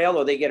the trail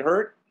or they get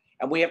hurt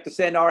and we have to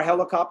send our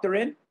helicopter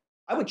in,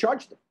 I would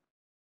charge them.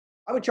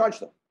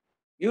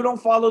 You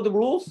don't follow the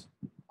rules,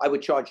 I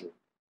would charge you.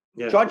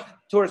 Yeah. Charge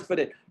tourists for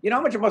that. You know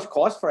how much it must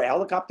cost for a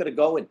helicopter to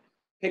go and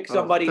pick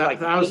somebody like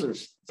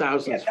thousands Yeah, for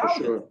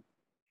thousands. sure.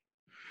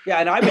 Yeah,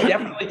 and I would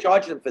definitely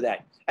charge them for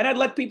that. And I'd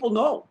let people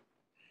know,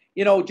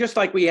 you know, just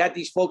like we had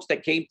these folks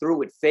that came through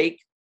with fake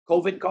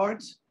COVID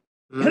cards.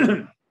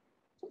 Mm.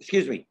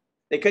 Excuse me.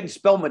 They couldn't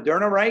spell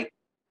Moderna right.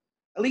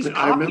 At least I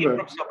copy it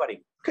remember. from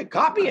somebody. Could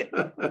copy it.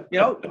 You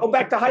know, go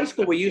back to high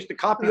school. We used to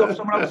copy off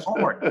someone else's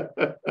homework.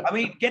 I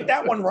mean, get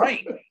that one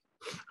right.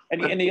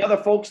 And the other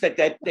folks that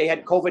they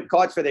had COVID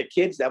cards for their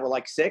kids that were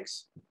like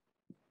 6.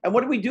 And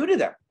what do we do to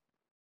them?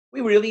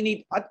 We really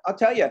need, I'll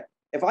tell you,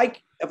 if I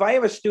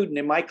have a student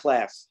in my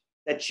class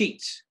that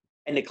cheats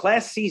and the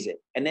class sees it,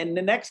 and then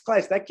the next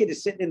class, that kid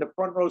is sitting in the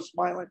front row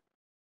smiling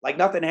like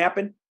nothing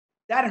happened,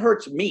 that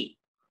hurts me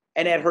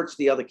and that hurts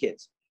the other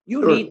kids.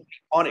 You need to be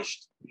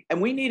punished.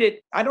 And we need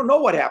it. I don't know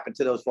what happened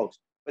to those folks,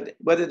 but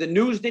whether the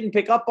news didn't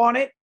pick up on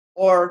it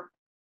or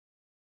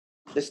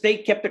the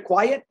state kept it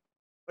quiet.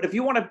 But if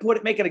you want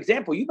to make an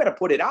example, you better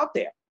put it out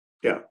there.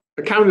 Yeah,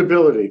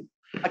 accountability.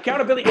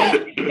 Accountability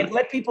and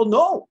let people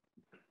know.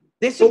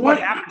 This is what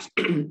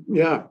happens.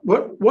 Yeah.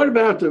 What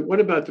about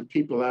the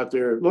people out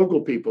there,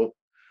 local people,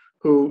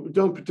 who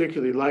don't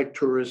particularly like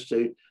tourists?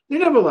 They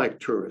never like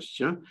tourists,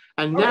 yeah.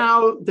 And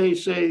now they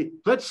say,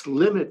 let's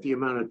limit the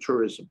amount of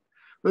tourism.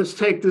 Let's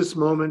take this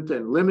moment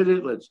and limit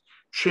it. Let's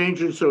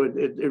change it so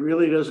it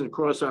really doesn't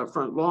cross our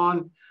front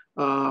lawn.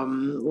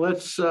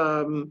 Let's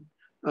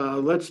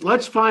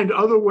find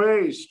other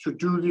ways to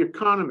do the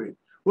economy.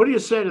 What do you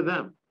say to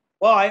them?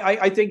 Well,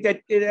 I think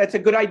that's a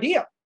good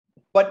idea.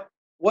 But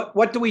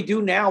what do we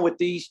do now with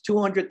these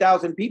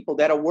 200,000 people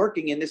that are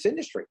working in this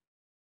industry,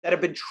 that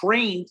have been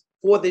trained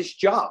for this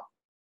job?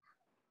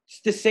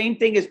 It's the same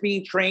thing as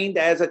being trained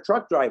as a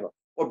truck driver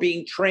or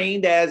being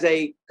trained as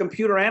a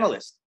computer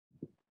analyst.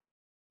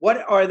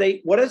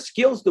 What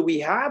skills do we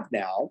have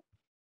now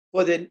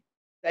that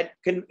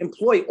can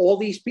employ all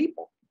these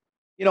people?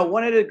 You know,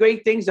 one of the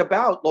great things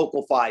about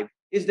Local 5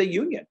 is the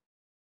union.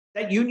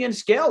 That union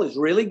scale is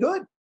really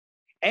good.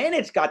 And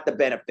it's got the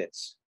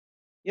benefits.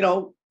 You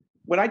know,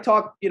 when I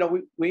talk, you know,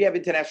 we have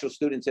international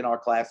students in our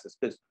classes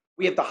because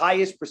we have the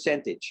highest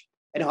percentage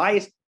and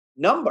highest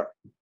number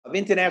of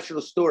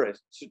international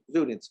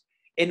students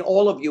in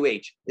all of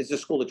UH is the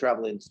School of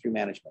Travel Industry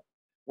Management.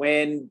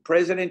 When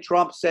President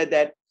Trump said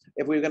that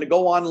if we were going to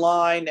go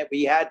online, that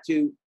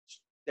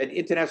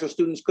international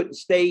students couldn't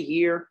stay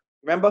here,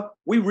 remember,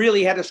 we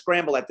really had to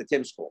scramble at the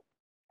Tim School.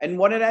 And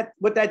what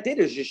that did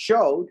is just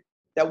showed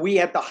that we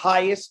had the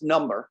highest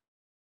number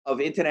of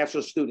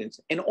international students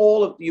in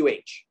all of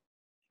UH.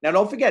 Now,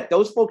 don't forget,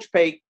 those folks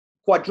pay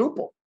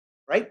quadruple,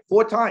 right?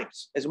 4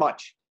 times as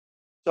much.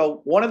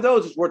 So one of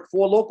those is worth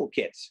 4 local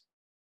kids.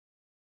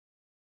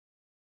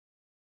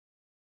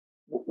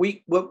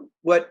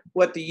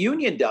 What the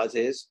union does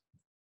is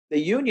the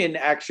union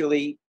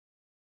actually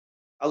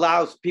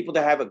allows people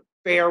to have a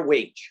fair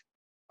wage,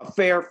 a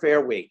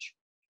fair wage.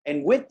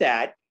 And with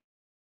that,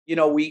 you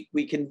know, we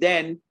can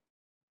then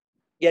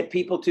get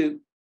people to,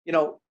 you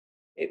know,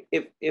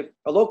 if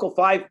a Local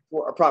 5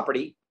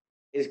 property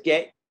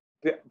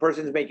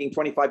person's making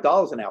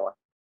 $25 an hour,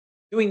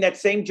 doing that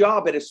same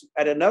job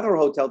at another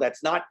hotel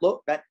that's not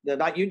they're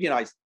not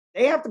unionized,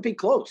 they have to pay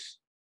close.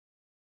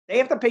 They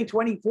have to pay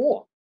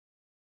 24,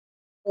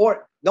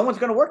 or no one's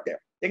going to work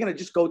there. They're going to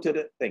just go to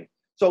the thing.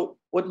 So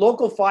what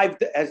Local 5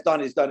 has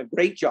done a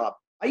great job.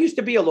 I used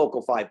to be a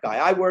Local 5 guy.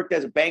 I worked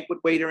as a banquet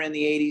waiter in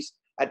the 80s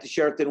at the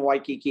Sheraton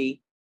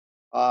Waikiki.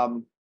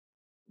 Alan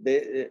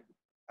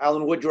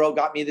Woodrow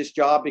got me this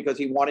job because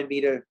he wanted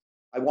me to.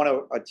 I won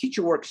a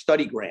teacher work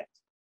study grant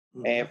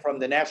and from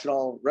the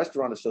National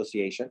Restaurant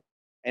Association.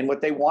 And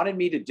what they wanted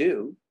me to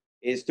do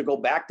is to go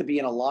back to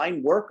being a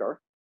line worker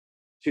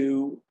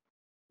to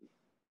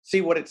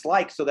see what it's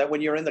like, so that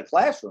when you're in the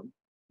classroom,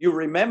 you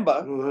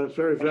remember. Well, that's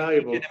very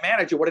valuable. The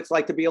manager, what it's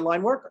like to be a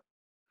line worker.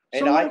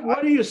 And so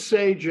what do you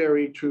say,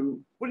 Jerry,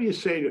 to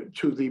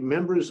the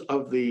members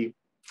of the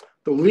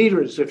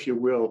leaders, if you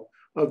will,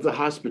 of the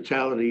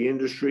hospitality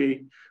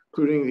industry,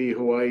 including the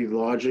Hawaii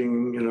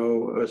Lodging,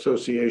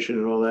 Association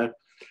and all that?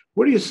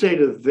 What do you say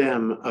to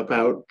them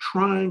about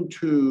trying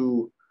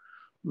to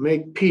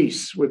make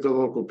peace with the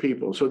local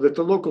people so that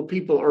the local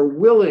people are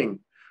willing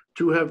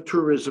to have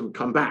tourism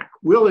come back,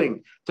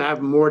 willing to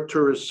have more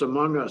tourists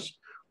among us,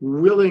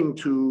 willing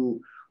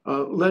to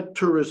let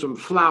tourism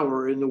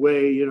flower in the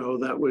way,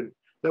 that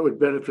would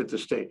benefit the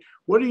state?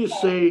 What do you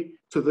say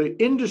to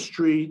the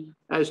industry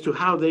as to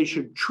how they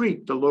should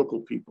treat the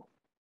local people?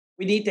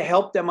 We need to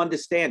help them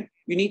understand.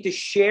 You need to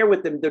share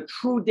with them the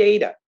true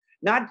data.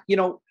 Not,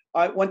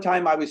 one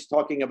time I was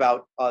talking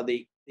about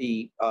the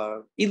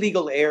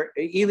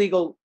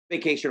illegal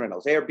vacation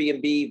rentals,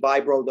 Airbnb,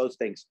 Vibro, those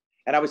things.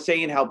 And I was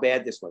saying how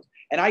bad this was.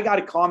 And I got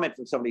a comment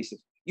from somebody who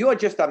says, "You are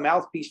just a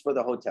mouthpiece for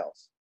the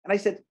hotels." And I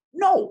said,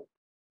 no,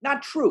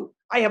 not true.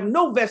 I have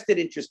no vested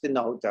interest in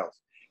the hotels.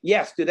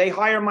 Yes, do they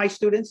hire my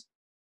students?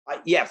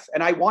 Yes,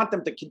 and I want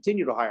them to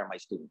continue to hire my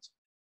students.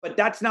 But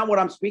that's not what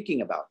I'm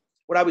speaking about.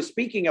 What I was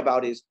speaking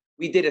about is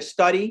we did a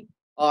study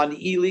on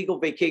illegal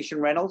vacation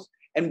rentals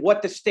and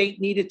what the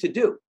state needed to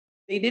do.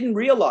 They didn't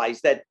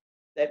realize that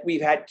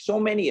we've had so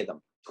many of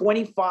them.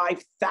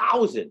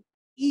 25,000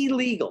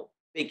 illegal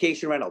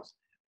vacation rentals,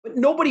 but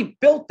nobody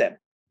built them.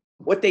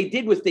 What they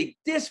did was they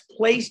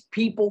displaced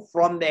people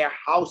from their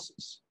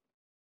houses.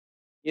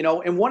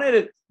 And one of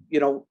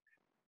the,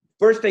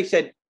 first they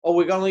said,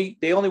 oh,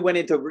 they only went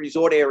into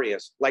resort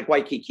areas like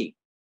Waikiki.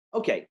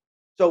 Okay.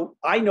 So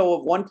I know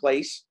of one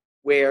place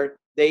where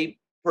they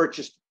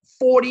purchased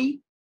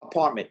 40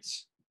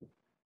 apartments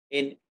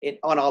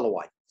on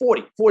Hawaii.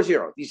 40.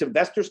 These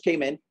investors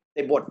came in,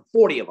 they bought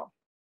 40 of them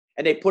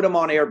and they put them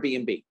on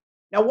Airbnb.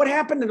 Now, what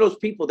happened to those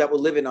people that were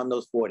living on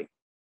those 40?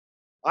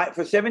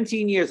 For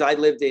 17 years, I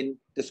lived in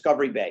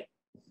Discovery Bay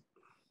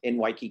in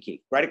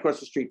Waikiki, right across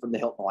the street from the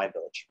Hilton Hawaiian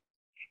Village.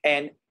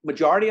 And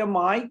majority of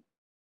my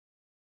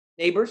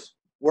neighbors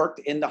worked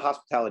in the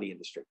hospitality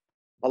industry.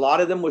 A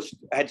lot of them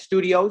had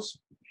studios.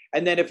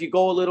 And then if you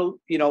go a little,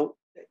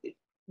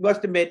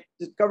 must admit,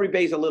 Discovery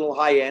Bay is a little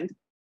high end.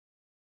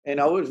 It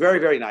was very,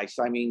 very nice.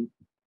 I mean,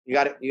 you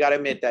got to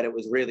admit that it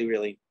was really,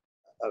 really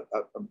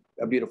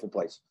a beautiful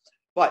place.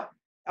 But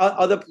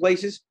other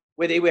places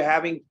where they were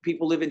having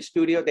people live in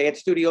studio, they had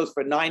studios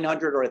for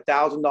 $900 or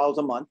 $1,000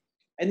 a month.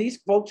 And these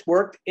folks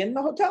worked in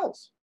the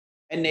hotels.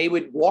 And they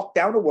would walk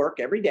down to work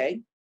every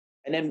day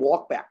and then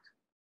walk back.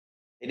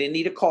 They didn't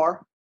need a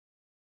car.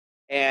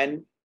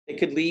 And they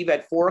could leave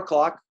at 4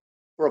 o'clock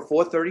for a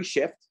 4:30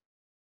 shift,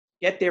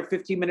 get there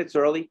 15 minutes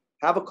early,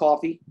 have a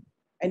coffee,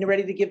 and they're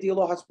ready to give the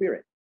Aloha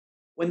Spirit.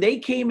 When they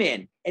came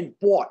in and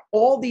bought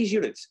all these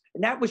units,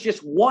 and that was just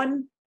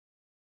one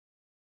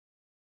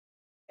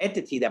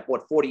entity that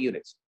bought 40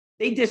 units,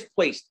 they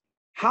displaced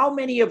how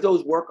many of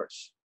those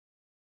workers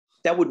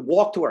that would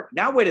walk to work?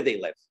 Now, where do they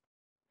live?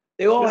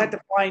 They all had to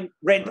find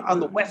rent on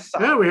the west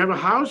side. Yeah, we have a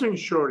housing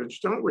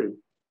shortage, don't we?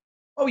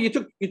 Oh, you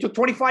took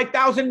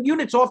 25,000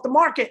 units off the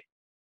market.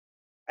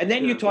 And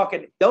then you're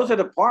talking, those are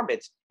the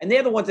apartments. And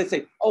they're the ones that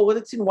say, oh, well,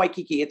 it's in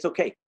Waikiki. It's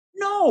okay.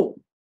 No.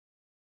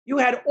 You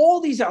had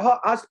all these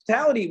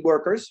hospitality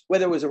workers,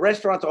 whether it was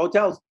restaurants or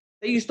hotels,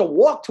 they used to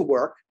walk to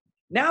work.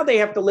 Now they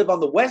have to live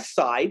on the west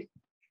side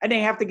and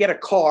they have to get a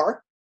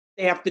car.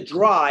 They have to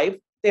drive.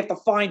 They have to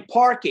find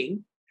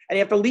parking. And they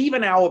have to leave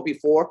an hour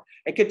before.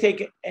 It could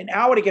take an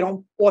hour to get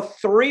home or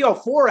 3 or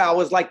 4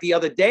 hours like the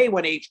other day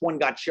when H1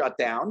 got shut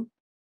down.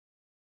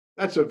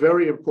 That's a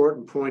very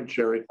important point,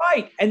 Jerry.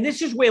 Right. And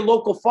this is where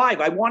Local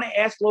 5, I want to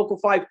ask Local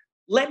 5,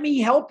 let me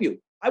help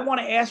you. I want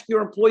to ask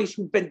your employees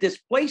who've been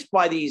displaced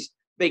by these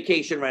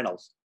vacation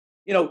rentals.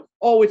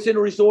 Oh, it's in a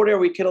resort area,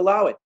 we can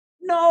allow it.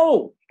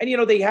 No.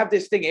 And, they have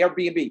this thing,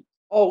 Airbnb.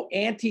 Oh,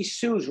 Auntie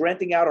Sue's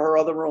renting out her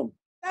other room.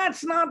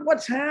 That's not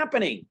what's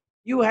happening.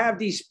 You have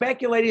these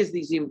speculators,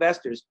 these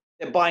investors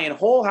that buy in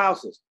whole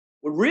houses.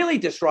 What really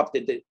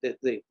disrupted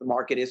the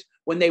market is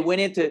when they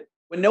went into,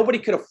 when nobody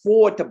could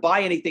afford to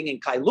buy anything in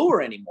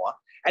Kailua anymore,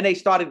 and they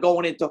started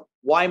going into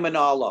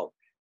Waimanalo,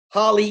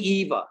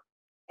 Haleiwa,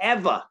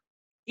 Eva,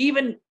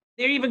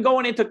 they're even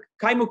going into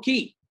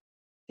Kaimuki,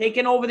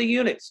 taking over the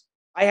units.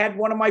 I had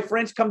one of my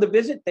friends come to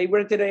visit. They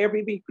rented an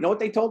Airbnb. You know what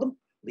they told them?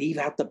 Leave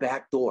out the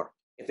back door.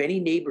 If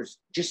any neighbors,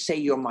 just say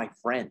you're my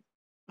friend.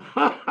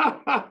 I'm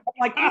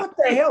like, what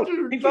the hell?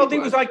 He thought he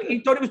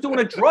was doing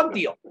a drug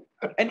deal.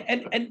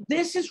 And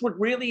this is what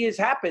really has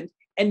happened.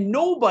 And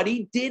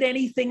nobody did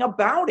anything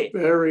about it.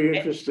 Very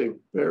interesting.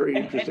 Very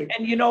interesting.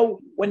 And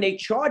when they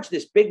charge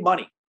this big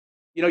money,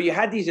 you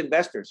had these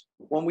investors.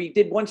 When we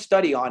did one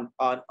study on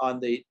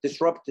the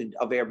disruption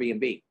of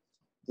Airbnb,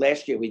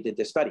 last year we did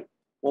this study.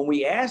 When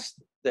we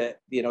asked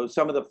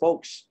some of the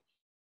folks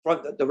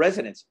from the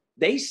residents,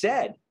 they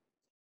said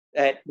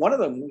that one of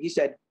them, he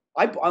said,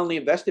 I only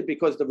invested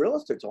because the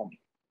realtor told me.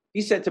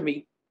 He said to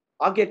me,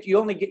 you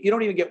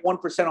don't even get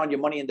 1% on your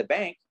money in the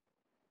bank.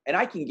 And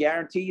I can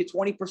guarantee you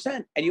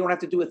 20%, and you don't have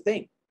to do a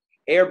thing.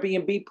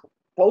 Airbnb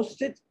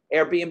posts it.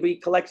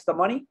 Airbnb collects the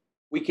money.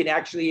 We can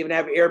actually even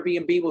have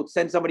Airbnb will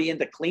send somebody in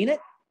to clean it.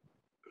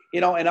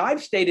 And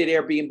I've stayed at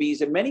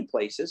Airbnbs in many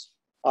places.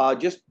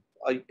 Just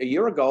a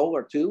year ago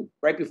or two,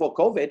 right before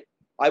COVID,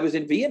 I was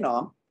in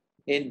Vietnam,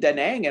 in Da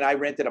Nang, and I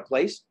rented a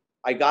place.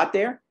 I got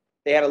there.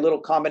 They had a little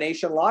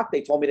combination lock.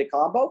 They told me to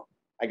combo.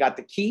 I got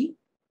the key.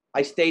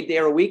 I stayed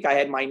there a week. I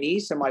had my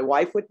niece and my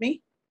wife with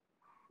me.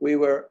 We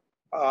were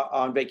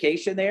on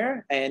vacation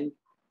there, and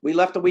we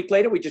left a week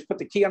later. We just put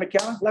the key on the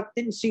counter, left,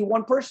 didn't see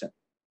one person.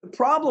 The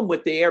problem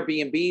with the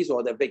Airbnbs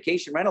or the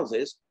vacation rentals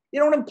is they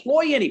don't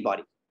employ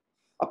anybody.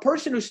 A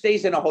person who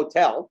stays in a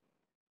hotel,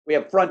 we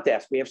have front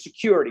desk, we have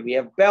security, we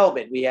have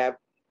bellman, we have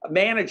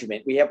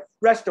management, we have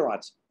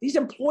restaurants. These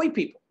employ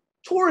people.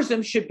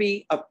 Tourism should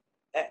be an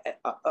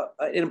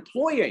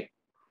employer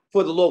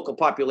for the local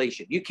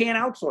population. You can't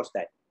outsource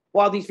that.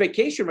 While these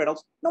vacation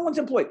rentals, no one's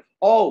employed.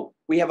 Oh,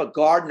 we have a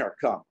gardener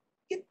come.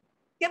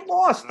 Get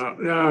lost.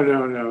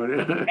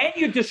 No. And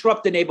you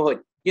disrupt the neighborhood.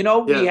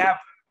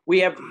 We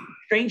have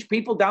strange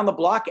people down the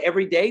block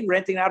every day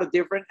renting out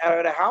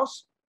a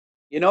house.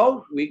 You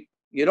don't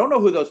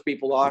know who those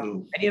people are.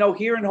 Mm. And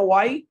here in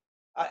Hawaii,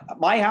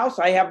 my house,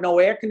 I have no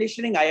air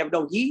conditioning. I have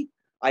no heat.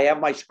 I have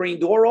my screen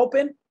door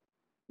open.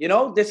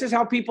 This is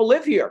how people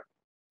live here.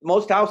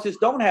 Most houses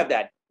don't have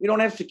that. We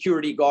don't have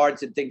security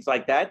guards and things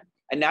like that.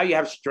 and now you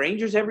have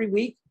strangers every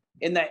week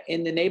in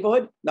the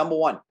neighborhood. Number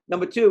one.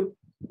 Number two,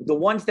 the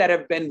ones that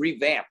have been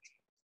revamped.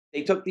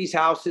 They took these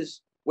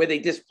houses where they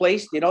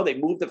displaced, they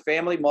moved the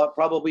family,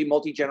 probably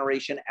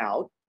multi-generation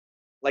out,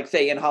 like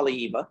say in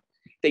Haleiwa.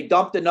 They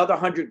dumped another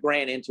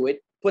 $100,000 into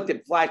it, put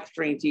the flat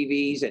screen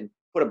TVs and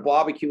put a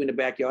barbecue in the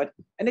backyard,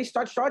 and they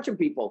start charging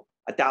people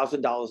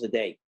 $1,000 a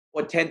day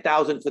or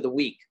 $10,000 for the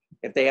week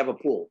if they have a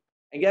pool.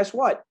 And guess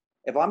what?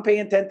 If I'm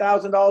paying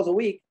 $10,000 a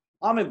week,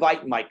 I'm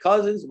inviting my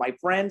cousins, my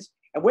friends,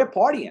 and we're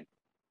partying.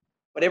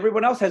 But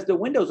everyone else has their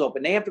windows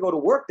open. They have to go to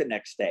work the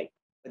next day.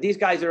 But these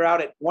guys are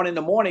out at 1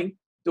 a.m.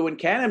 doing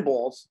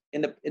cannonballs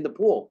in the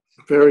pool.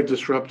 Very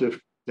disruptive.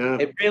 Yeah.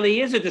 It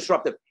really is a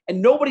disruptive.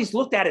 And nobody's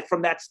looked at it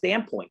from that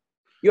standpoint.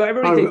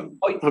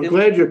 I'm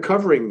glad you're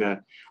covering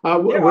that.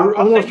 We're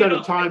almost out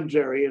of time,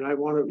 Jerry, and I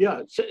want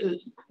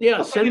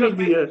to, send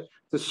me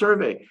the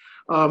survey.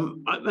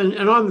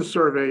 And on the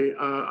survey,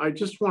 I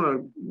just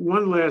want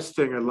one last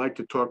thing I'd like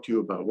to talk to you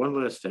about.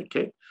 One last thing,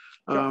 okay?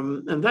 Sure.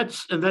 And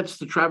that's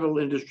the Travel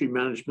Industry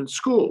Management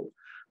School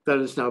that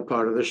is now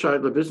part of the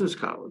Shidler Business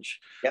College,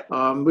 yep.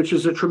 Which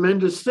is a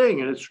tremendous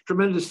thing, and it's a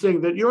tremendous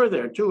thing that you're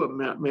there too,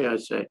 may I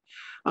say.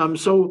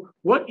 So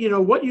what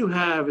you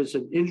have is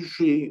an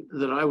industry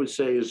that I would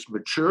say is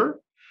mature,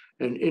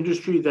 an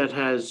industry that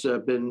has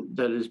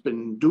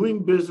been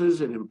doing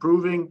business and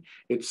improving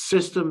its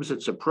systems,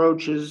 its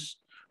approaches.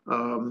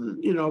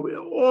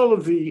 All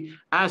of the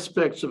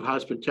aspects of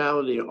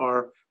hospitality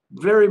are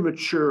very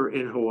mature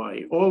in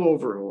Hawaii, all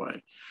over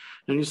Hawaii.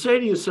 And you say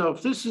to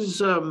yourself, this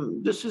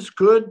is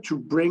good to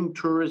bring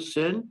tourists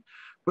in,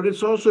 but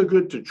it's also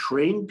good to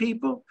train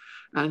people.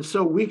 And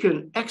so we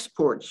can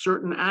export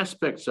certain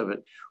aspects of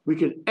it. We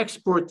can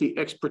export the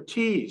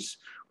expertise.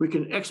 We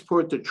can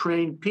export the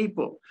trained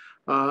people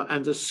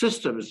and the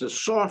systems, the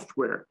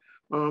software,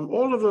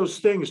 all of those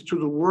things to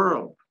the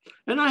world.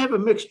 And I have a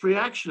mixed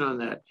reaction on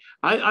that.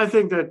 I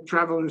think that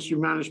travel industry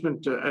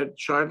management at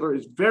Shidler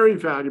is very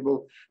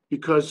valuable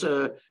because,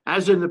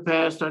 as in the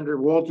past under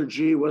Walter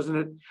G., wasn't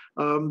it?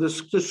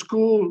 The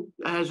school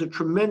has a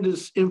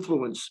tremendous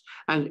influence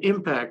and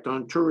impact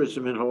on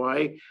tourism in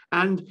Hawaii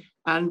and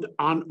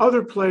on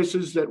other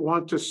places that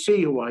want to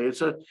see Hawaii. It's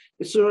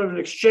sort of an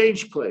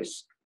exchange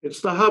place.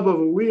 It's the hub of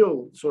a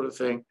wheel sort of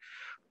thing.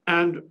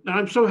 And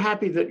I'm so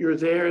happy that you're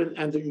there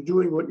and that you're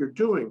doing what you're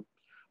doing.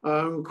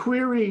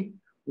 Query,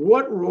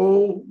 what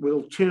role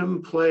will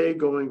Tim play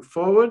going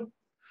forward?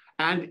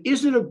 And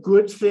is it a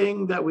good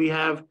thing that we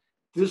have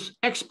this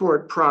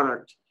export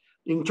product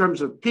in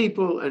terms of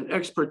people and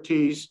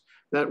expertise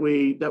that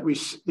we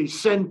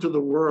send to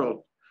the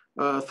world?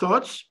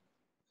 Thoughts?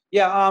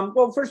 Yeah.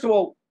 Well, first of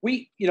all,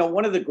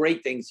 one of the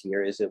great things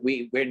here is that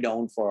we're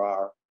known for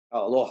our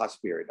aloha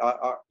spirit.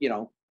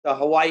 The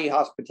Hawaii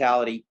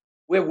hospitality.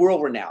 We're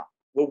world renowned.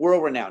 We're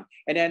world renowned.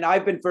 And then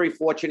I've been very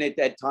fortunate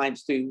at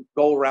times to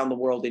go around the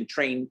world and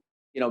train.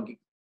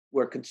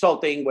 We're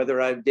consulting,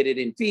 whether I did it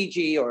in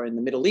Fiji or in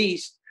the Middle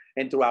East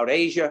and throughout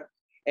Asia.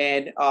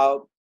 And,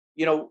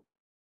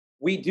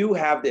 we do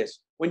have this.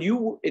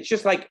 It's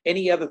just like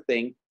any other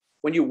thing.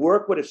 When you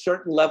work with a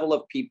certain level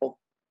of people,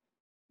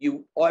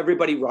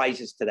 everybody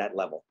rises to that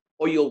level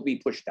or you'll be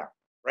pushed down,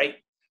 right?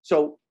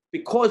 So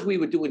because we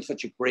were doing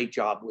such a great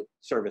job with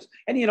service,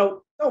 and,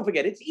 don't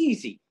forget, it's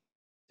easy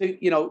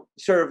to,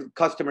 serve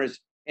customers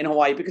in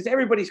Hawaii because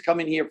everybody's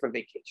coming here for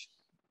vacation.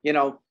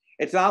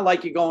 It's not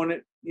like you're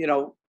going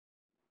to,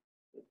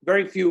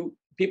 very few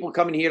people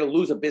coming here to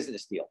lose a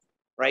business deal,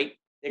 right?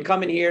 They're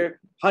coming here,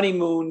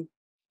 honeymoon.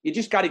 You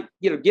just got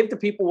to, give the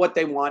people what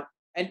they want.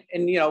 And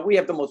we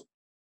have the most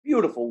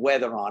beautiful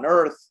weather on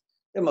earth,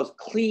 the most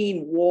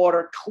clean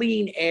water,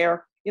 clean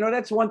air.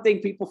 That's one thing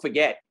people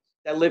forget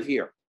that live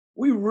here.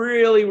 We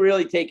really,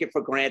 really take it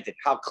for granted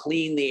how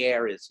clean the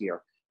air is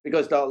here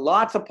because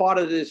lots of part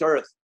of this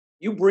earth,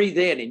 you breathe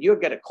in and you'll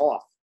get a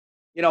cough.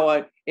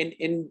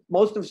 In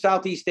most of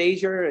Southeast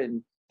Asia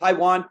and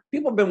Taiwan,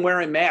 people have been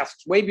wearing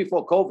masks way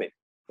before COVID.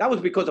 That was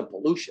because of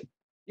pollution.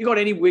 You go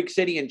to any big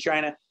city in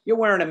China, you're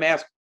wearing a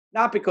mask,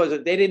 not because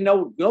they didn't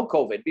know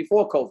COVID,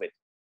 before COVID,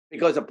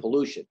 because of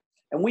pollution.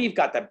 And we've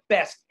got the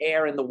best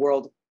air in the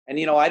world. And,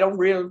 you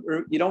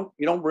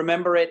don't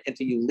remember it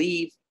until you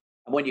leave.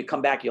 And when you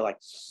come back, you're like,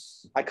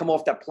 I come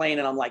off that plane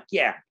and I'm like,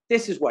 yeah,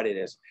 this is what it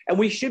is. And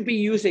we should be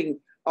using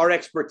our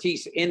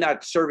expertise in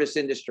that service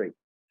industry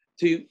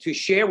to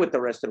share with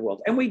the rest of the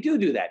world. And we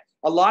do that.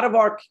 A lot of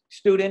our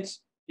students,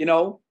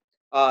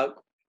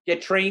 get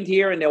trained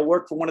here and they'll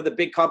work for one of the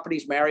big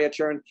companies, Marriott,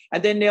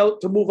 and then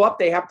to move up,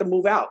 they have to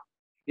move out.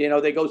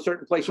 They go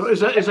certain places. So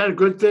is that a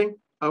good thing?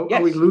 Yes.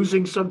 Are we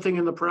losing something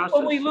in the process?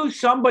 Well, we lose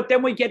some, but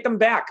then we get them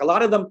back. A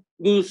lot of them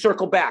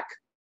circle back.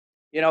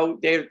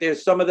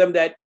 There's some of them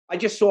that I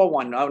just saw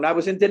one when I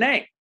was in Da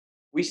Nang.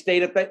 We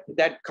stayed at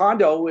that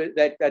condo,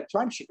 that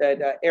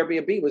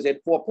Airbnb was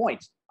at 4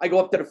 Points. I go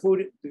up to the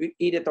food to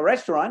eat at the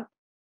restaurant.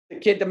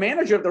 The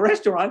manager of the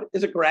restaurant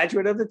is a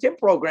graduate of the TIP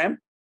program.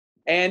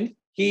 And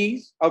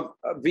he's a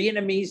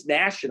Vietnamese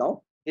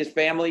national. His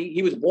family,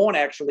 he was born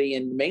actually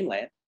in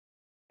mainland.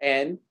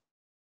 And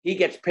he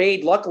gets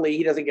paid. Luckily,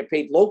 he doesn't get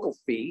paid local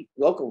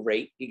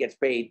rate. He gets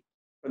paid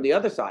from the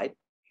other side.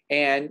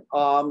 And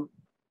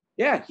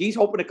yeah, he's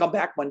hoping to come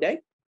back one day.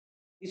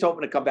 He's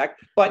hoping to come back.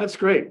 But that's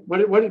great.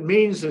 What it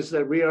means is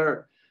that we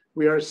are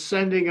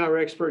sending our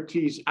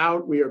expertise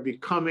out. We are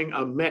becoming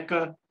a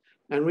mecca,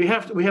 and we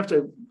have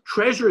to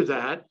treasure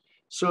that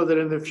so that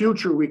in the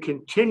future we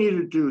continue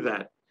to do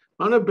that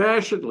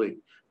unabashedly.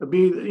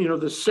 Be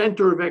the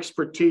center of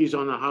expertise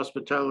on the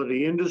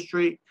hospitality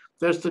industry,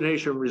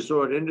 destination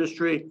resort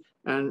industry,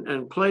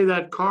 and play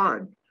that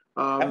card.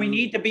 And we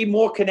need to be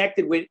more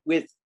connected with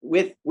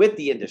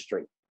the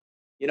industry.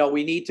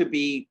 We need to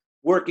be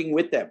working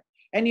with them.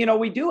 And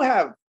we do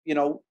have,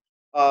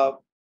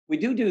 we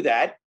do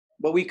that,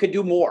 but we could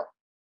do more.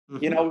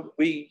 Mm-hmm.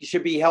 We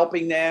should be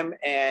helping them.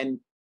 And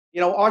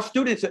our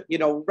students,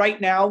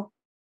 right now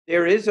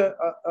there is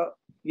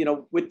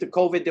with the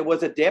COVID there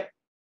was a dip,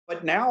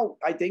 but now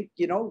I think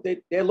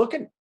they're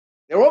looking.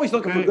 They're always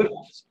looking for good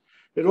ones.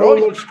 It all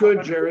looks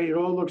good, Jerry. It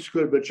all looks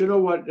good. But you know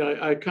what?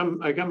 I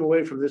come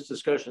away from this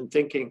discussion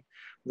thinking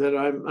that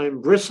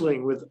I'm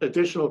bristling with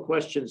additional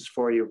questions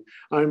for you.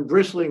 I'm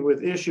bristling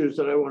with issues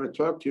that I want to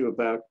talk to you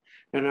about.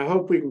 And I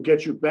hope we can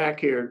get you back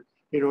here,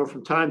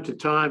 from time to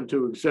time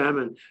to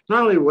examine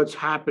not only what's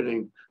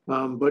happening,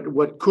 but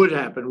what could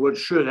happen, what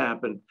should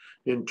happen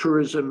in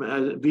tourism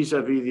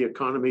vis-a-vis the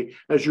economy,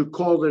 as you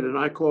called it, and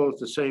I call it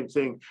the same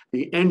thing,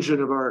 the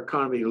engine of our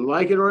economy.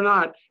 Like it or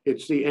not,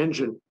 it's the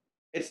engine.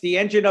 It's the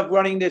engine of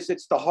running this.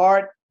 It's the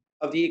heart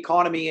of the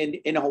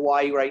economy in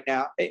Hawaii right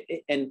now.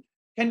 And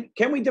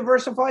can we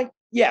diversify?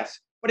 Yes,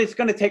 but it's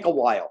going to take a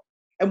while.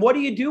 And what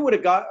do you do with a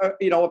guy,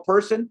 a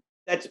person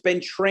that's been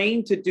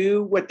trained to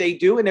do what they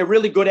do and they're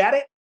really good at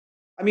it?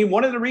 I mean,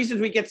 one of the reasons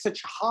we get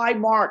such high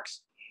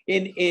marks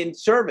in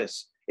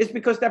service is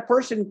because that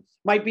person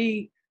might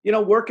be,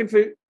 working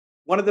for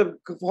one of the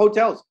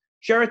hotels,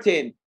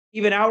 Sheraton,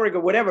 even Ourig or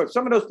whatever.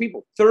 Some of those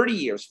people, 30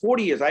 years,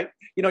 40 years.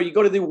 You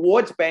go to the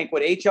awards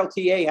banquet.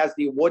 HLTA has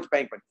the awards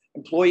banquet,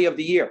 Employee of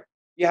the Year.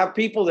 You have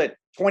people that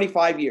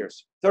 25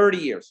 years, 30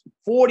 years,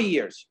 40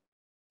 years.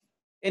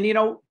 And,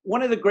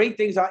 one of the great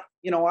things I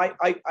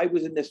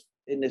was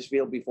in this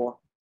field before,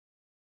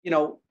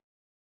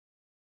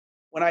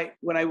 when I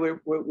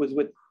was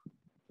with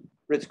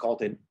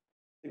Ritz-Carlton,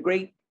 the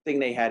great thing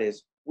they had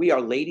is we are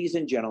ladies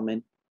and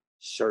gentlemen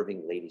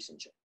serving ladies and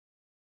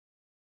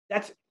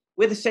gentlemen.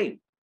 We're the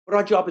same, but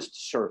our job is to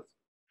serve.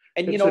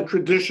 And it's a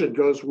tradition,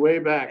 goes way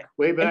back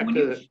to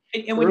the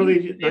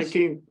early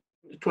 19th,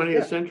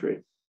 20th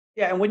century.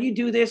 Yeah, and when you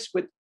do this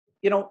with,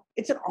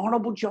 it's an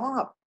honorable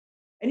job,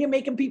 and you're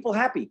making people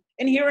happy.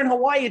 And here in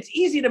Hawaii, it's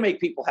easy to make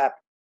people happy.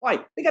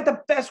 Why? They got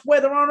the best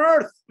weather on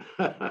earth.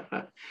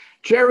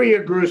 Jerry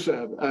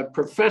Agrusa, a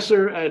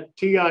professor at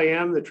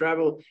TIM, the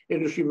Travel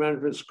Industry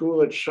Management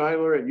School at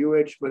Schuyler at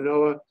UH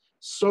Manoa.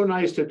 So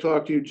nice to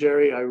talk to you,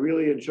 Jerry. I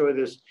really enjoy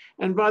this.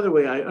 And by the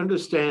way, I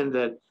understand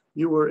that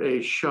you were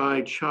a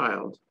shy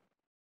child.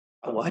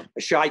 A what?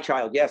 A shy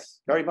child?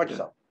 Yes, very much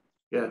so.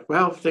 Yeah.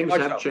 Well, things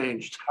have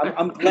changed.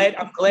 I'm glad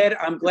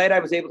I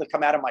was able to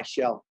come out of my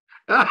shell.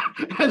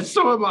 And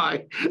so am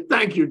I.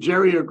 Thank you,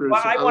 Jerry Agrusa.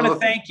 Well, I want to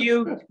thank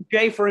you,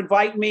 Jay, for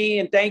inviting me,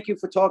 and thank you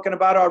for talking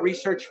about our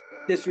research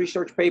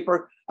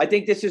paper. I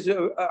think this is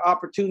an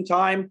opportune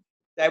time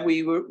that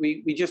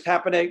we just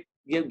happen to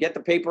get the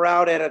paper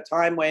out at a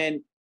time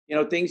when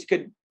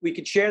we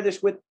could share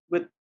this with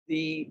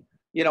the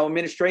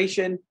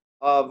administration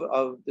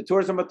of the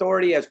Tourism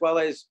Authority as well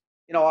as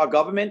our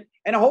government,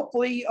 and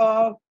hopefully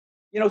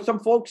some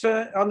folks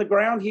on the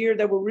ground here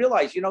that will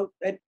realize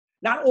that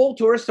not all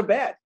tourists are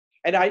bad.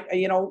 And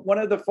one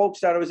of the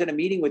folks that I was in a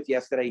meeting with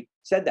yesterday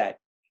said that.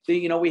 So,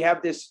 we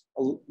have this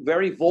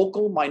very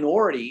vocal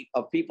minority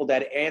of people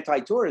that are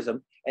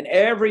anti-tourism, and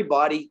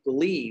everybody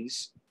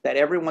believes that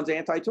everyone's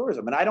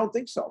anti-tourism. And I don't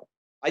think so.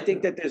 I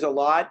think that there's a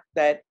lot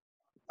that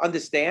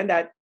understand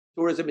that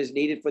tourism is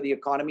needed for the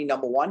economy,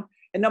 number one.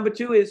 And number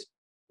two is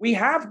we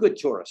have good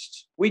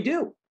tourists. We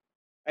do.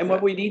 And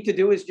what we need to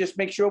do is just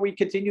make sure we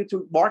continue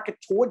to market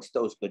towards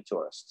those good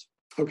tourists.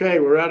 Okay,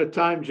 we're out of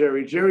time,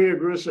 Jerry. Jerry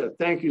Agrusa,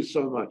 thank you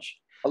so much.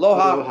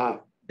 Aloha.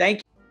 Thank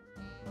you.